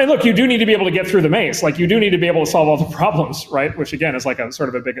know. And look, you do need to be able to get through the maze. Like, you do need to be able to solve all the problems, right? Which again is like a sort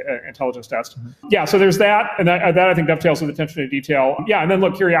of a big intelligence test. Yeah. So there's that, and that I think dovetails with attention to detail. Yeah. And then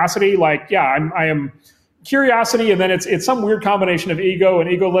look, curiosity. Like, I am curiosity, and then it's some weird combination of ego and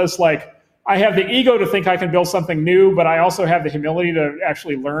egoless. Like, I have the ego to think I can build something new, but I also have the humility to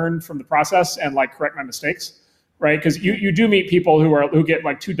actually learn from the process and like correct my mistakes. Right, because you do meet people who get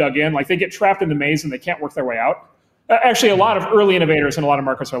like too dug in, like they get trapped in the maze and they can't work their way out. Actually, a lot of early innovators in a lot of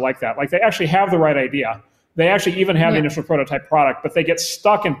markets are like that. Like, they actually have the right idea, they actually even have the initial prototype product, but they get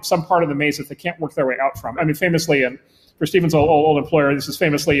stuck in some part of the maze that they can't work their way out from. I mean, famously, and for Stephen's old employer, this is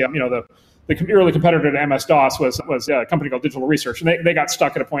famously, the early competitor to MS-DOS was a company called Digital Research, and they got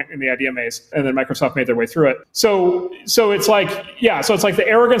stuck at a point in the idea maze, and then Microsoft made their way through it. So it's like, so it's like the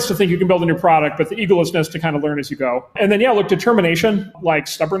arrogance to think you can build a new product, but the egolessness to kind of learn as you go. And then look, determination, like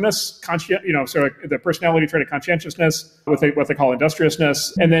stubbornness, sort of the personality trait of conscientiousness, what they call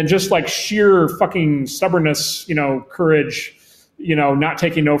industriousness, and then just like sheer fucking stubbornness, courage, not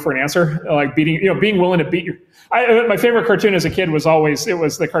taking no for an answer, like being willing to beat your. My favorite cartoon as a kid was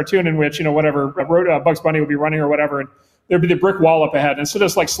the cartoon in which, Bugs Bunny would be running or whatever, and there'd be the brick wall up ahead. And instead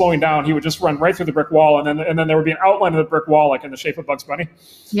of like slowing down, he would just run right through the brick wall, and then there would be an outline of the brick wall, like in the shape of Bugs Bunny.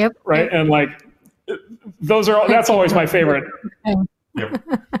 Yep. Right. And like, that's always my favorite. Yep.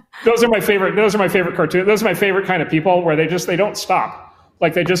 Those are my favorite cartoons. Those are my favorite kind of people, where they don't stop.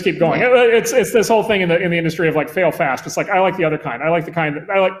 Like, they just keep going. Yeah. It's this whole thing in the industry of like fail fast. It's like, I like the other kind. I like the kind that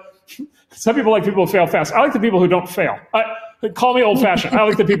I like. Some people like people who fail fast. I like the people who don't fail. Call me old-fashioned. I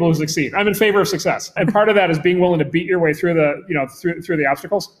like the people who succeed. I'm in favor of success, and part of that is being willing to beat your way through through the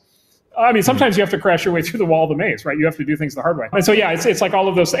obstacles. I mean, sometimes you have to crash your way through the wall of the maze, right? You have to do things the hard way. And so, it's like all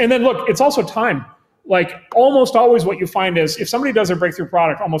of those. And then look, it's also time. like almost always what you find is if somebody does a breakthrough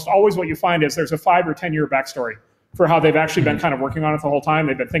product, almost always what you find is there's a 5 or 10 year backstory for how they've actually been kind of working on it the whole time.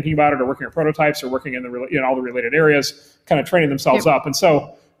 They've been thinking about it or working on prototypes or working in all the related areas, kind of training themselves up. And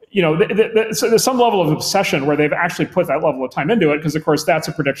so, so there's some level of obsession where they've actually put that level of time into it because, of course, that's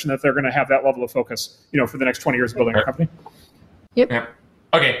a prediction that they're going to have that level of focus, for the next 20 years of building a company. Yep. Yeah.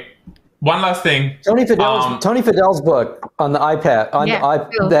 Okay. One last thing. Tony Fidel's book on the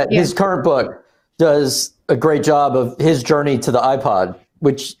iPad, his current book does a great job of his journey to the iPod,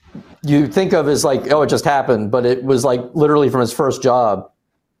 which you think of as like, oh, it just happened, but it was like literally from his first job.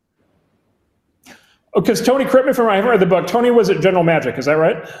 Because Tony, correct me if I haven't read the book, Tony was at General Magic, is that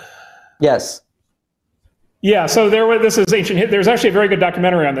right? Yes. Yeah, so this is ancient. There's actually a very good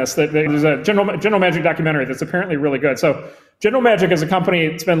documentary on this. There's a General Magic documentary that's apparently really good. So General Magic is a company,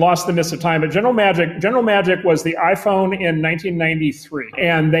 it's been lost in the mist of time, but General Magic was the iPhone in 1993.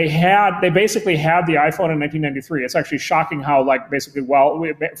 And they basically had the iPhone in 1993. It's actually shocking how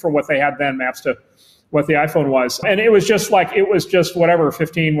for what they had then maps to what the iPhone was. And it was just 15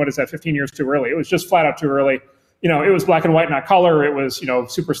 years too early. It was just flat out too early. It was black and white, not color. It was,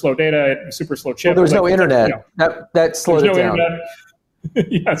 super slow data, super slow chip. Well, there was no internet. That slowed it down. Internet.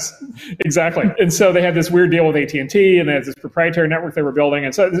 Yes, exactly. And so they had this weird deal with AT&T, and they had this proprietary network they were building.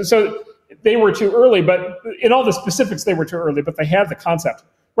 And so they were too early, but in all the specifics, they were too early, but they had the concept.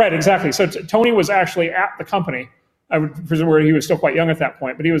 Right, exactly. So Tony was actually at the company. I would presume where he was still quite young at that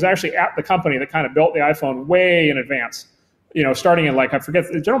point, but he was actually at the company that kind of built the iPhone way in advance. Starting in I forget,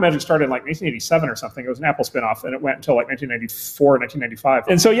 General Magic started in 1987 or something. It was an Apple spinoff, and it went until 1994, 1995.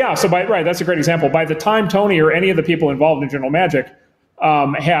 And so, that's a great example. By the time Tony or any of the people involved in General Magic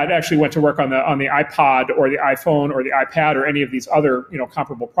had actually went to work on the iPod or the iPhone or the iPad or any of these other,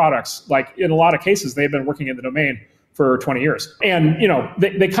 comparable products, in a lot of cases, they've been working in the domain for 20 years. And,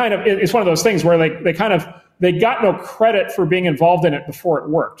 they kind of, it's one of those things where they got no credit for being involved in it before it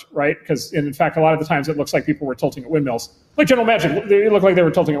worked, right? Because in fact, a lot of the times it looks like people were tilting at windmills. Like General Magic, it looked like they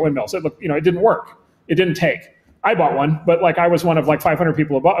were tilting at windmills. It didn't work. It didn't take. I bought one, but I was one of 500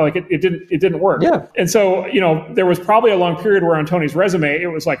 people who bought. It didn't work. Yeah. And so there was probably a long period where on Tony's resume it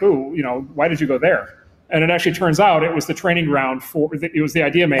was why did you go there? And it actually turns out it was the training ground it was the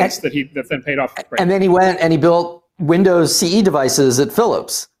idea maze that then paid off. Right. And then he went and he built Windows CE devices at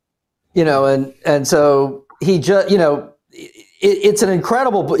Philips. And so he just, it's an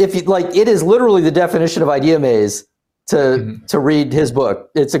incredible, it is literally the definition of idea maze to read his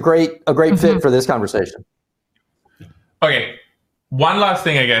book. It's a great fit for this conversation. Okay. One last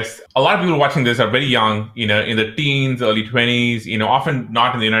thing, I guess. A lot of people watching this are very young, in the teens, early 20s, often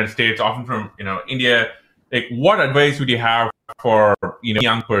not in the United States, often from, India. What advice would you have for, a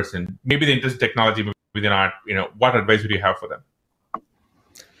young person? Maybe they're interested in technology, maybe they're not, what advice would you have for them?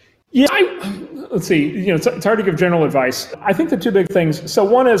 Yeah, let's see. It's hard to give general advice. I think the two big things. So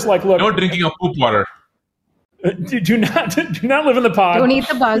one is look. No drinking of poop water. Do not live in the pod. Don't eat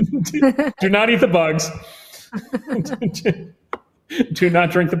the bugs. Do not eat the bugs. Do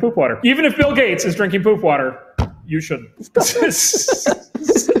not drink the poop water. Even if Bill Gates is drinking poop water, you shouldn't.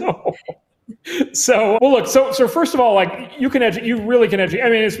 So look. So first of all, you really can educate. I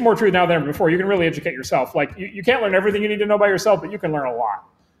mean, it's more true now than ever before. You can really educate yourself. You can't learn everything you need to know by yourself, but you can learn a lot.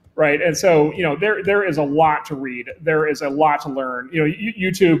 Right. And so, there is a lot to read. There is a lot to learn.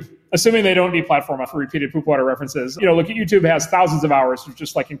 YouTube, assuming they don't deplatform for repeated poop water references, YouTube has thousands of hours of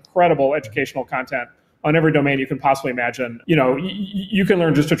just incredible educational content on every domain you can possibly imagine. You can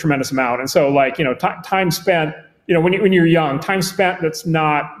learn just a tremendous amount. And so time spent, when you're young, time spent that's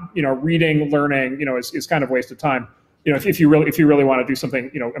not, reading, learning, is kind of wasted time. If you really want to do something,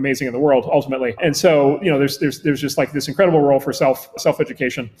 amazing in the world ultimately. And so, there's just this incredible role for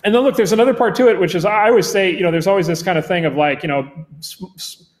self-education. And then look, there's another part to it, which is I always say, there's always this kind of thing of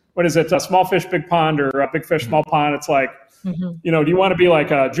what is it? A small fish, big pond, or a big fish, small pond. It's do you want to be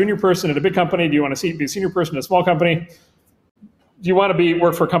a junior person at a big company? Do you want to be a senior person at a small company? Do you want to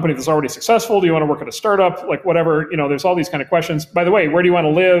work for a company that's already successful? Do you want to work at a startup? Whatever, there's all these kind of questions. By the way, where do you want to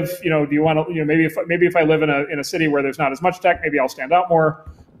live? Do you want to, maybe if I live in a city where there's not as much tech, maybe I'll stand out more.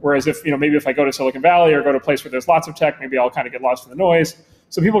 Whereas maybe if I go to Silicon Valley or go to a place where there's lots of tech, maybe I'll kind of get lost in the noise.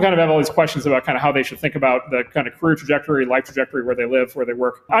 So people kind of have all these questions about kind of how they should think about the kind of career trajectory, life trajectory, where they live, where they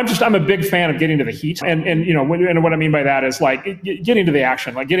work. I'm a big fan of getting to the heat. And what I mean by that is getting to the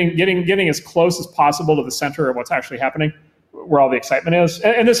action, getting as close as possible to the center of what's actually happening, where all the excitement is.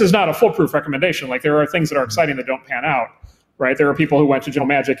 And this is not a foolproof recommendation. There are things that are exciting that don't pan out, right? There are people who went to General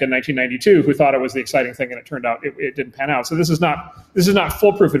Magic in 1992 who thought it was the exciting thing, and it turned out it didn't pan out. So this is not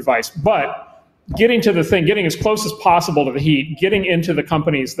foolproof advice, but getting to the thing, getting as close as possible to the heat, getting into the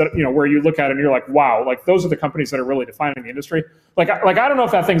companies that, where you look at it and you're like, wow, like those are the companies that are really defining the industry. Like I don't know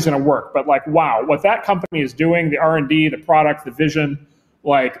if that thing's going to work, but like, wow, what that company is doing, the R&D, the product, the vision,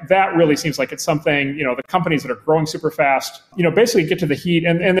 like that really seems like it's something, the companies that are growing super fast, basically get to the heat.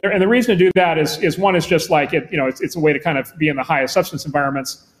 And the reason to do that is one is just like it's a way to kind of be in the highest substance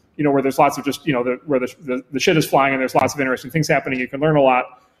environments, where there's lots of just, where the shit is flying and there's lots of interesting things happening. You can learn a lot.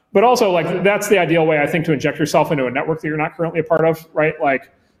 But also, like, that's the ideal way, I think, to inject yourself into a network that you're not currently a part of, right? Like,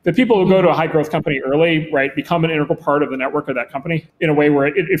 the people who go to a high-growth company early, right, become an integral part of the network of that company in a way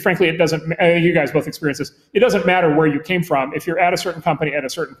where frankly, it doesn't, I think you guys both experience this, it doesn't matter where you came from. If you're at a certain company at a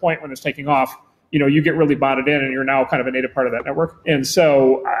certain point when it's taking off, you get really bonded in and you're now kind of a native part of that network. And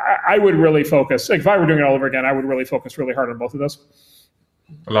so I would really focus, like, if I were doing it all over again, I would really focus really hard on both of those.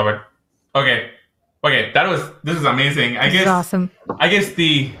 I love it. Okay, this is amazing. This is awesome. I guess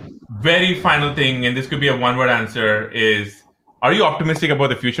the very final thing, and this could be a one-word answer, is: are you optimistic about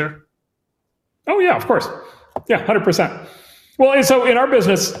the future? Oh yeah, of course. Yeah, 100%. Well, so in our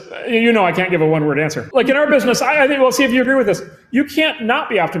business, I can't give a one-word answer. Like in our business, I think, well, see if you agree with this. You can't not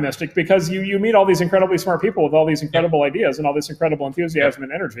be optimistic because you meet all these incredibly smart people with all these incredible ideas and all this incredible enthusiasm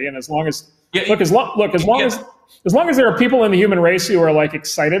and energy. And as long as as long as there are people in the human race who are like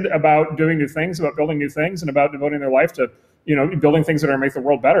excited about doing new things, about building new things, and about devoting their life to building things that are make the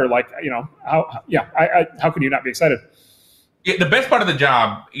world better, like how can you not be excited? Yeah, the best part of the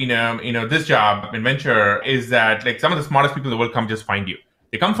job, this job in venture is that like some of the smartest people in the world come just find you.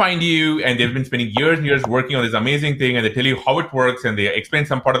 They come find you and they've been spending years and years working on this amazing thing, and they tell you how it works and they explain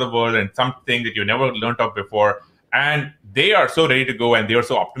some part of the world and something that you never learned of before. And they are so ready to go and they are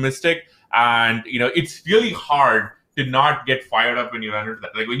so optimistic. And, it's really hard to not get fired up when you run into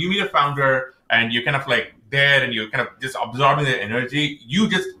that. Like when you meet a founder and you're kind of like there and you're kind of just absorbing their energy, you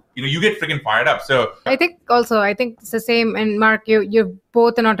just, you get freaking fired up. So I think it's the same. And Mark, you're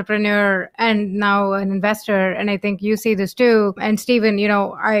both an entrepreneur and now an investor. And I think you see this too. And Stephen,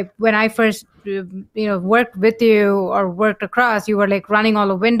 when I first, worked with you or worked across, you were like running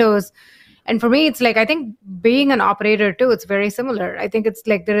all of Windows. And for me, it's like, I think being an operator too, it's very similar. I think it's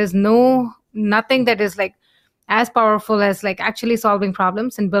like there is nothing that is like as powerful as like actually solving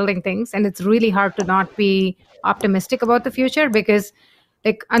problems and building things. And it's really hard to not be optimistic about the future because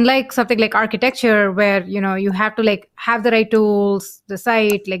like unlike something like architecture where, you have to like have the right tools, the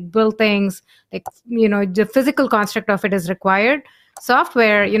site, like build things, like, the physical construct of it is required.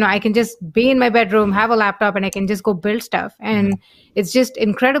 Software, I can just be in my bedroom, have a laptop, and I can just go build stuff. And it's just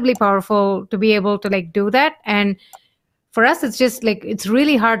incredibly powerful to be able to like do that. And for us, it's just like, it's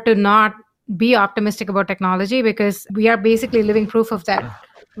really hard to not be optimistic about technology because we are basically living proof of that,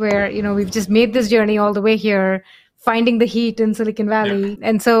 where, we've just made this journey all the way here, finding the heat in Silicon Valley. Yeah.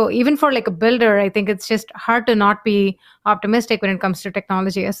 And so even for like a builder, I think it's just hard to not be optimistic when it comes to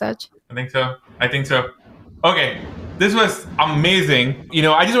technology as such. I think so. Okay. This was amazing.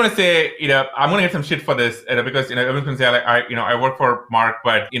 I just want to say, I'm going to get some shit for this because, everyone's going to say, I work for Mark,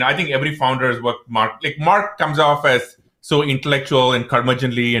 but, I think every founder has worked Mark. Like Mark comes off as so intellectual and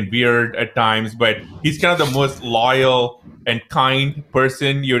curmudgeonly and weird at times, but he's kind of the most loyal and kind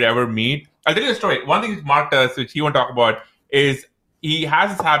person you'd ever meet. I'll tell you a story. One thing Mark does, which he won't talk about, is he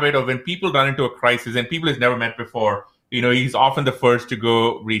has this habit of when people run into a crisis and people he's never met before, he's often the first to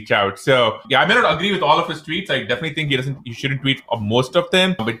go reach out. So yeah, I may not agree with all of his tweets. I definitely think he shouldn't tweet most of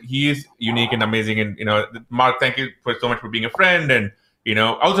them, but he is unique and amazing. And, Mark, thank you so much for being a friend. And,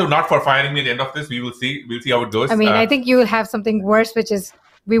 also not for firing me at the end of this. We'll see how it goes. I mean, I think you will have something worse, which is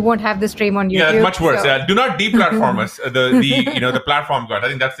we won't have the stream on YouTube. Yeah, it's much worse. So. Do not deplatform us. The platform god. I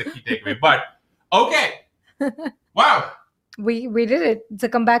think that's the key takeaway. But okay. Wow. We did it. It's a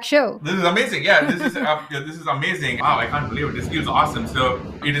comeback show. This is amazing. Yeah, this is amazing. Wow, I can't believe it. This feels awesome. So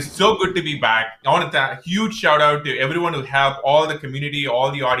it is so good to be back. I want to a huge shout out to everyone who helped, all the community,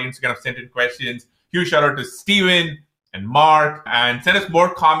 all the audience who kind of sent in questions. Huge shout out to Steven and Mark, and send us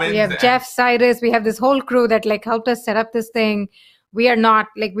more comments. We have Jeff, Cyrus. We have this whole crew that like helped us set up this thing. We are not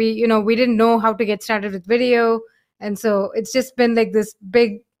like we didn't know how to get started with video, and so it's just been like this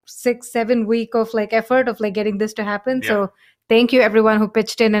big 6-7 week of like effort of like getting this to happen. Yeah. So thank you everyone who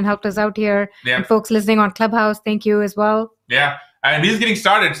pitched in and helped us out here, and folks listening on Clubhouse. Thank you as well. Yeah, and we're just getting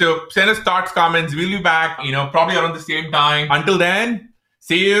started. So send us thoughts, comments. We'll be back, probably around the same time. Until then,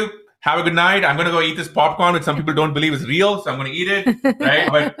 see you. Have a good night. I'm going to go eat this popcorn, which some people don't believe is real, so I'm going to eat it.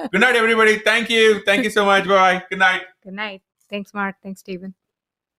 Right? But good night, everybody. Thank you. Thank you so much. Bye. Good night. Good night. Thanks, Mark. Thanks, Stephen.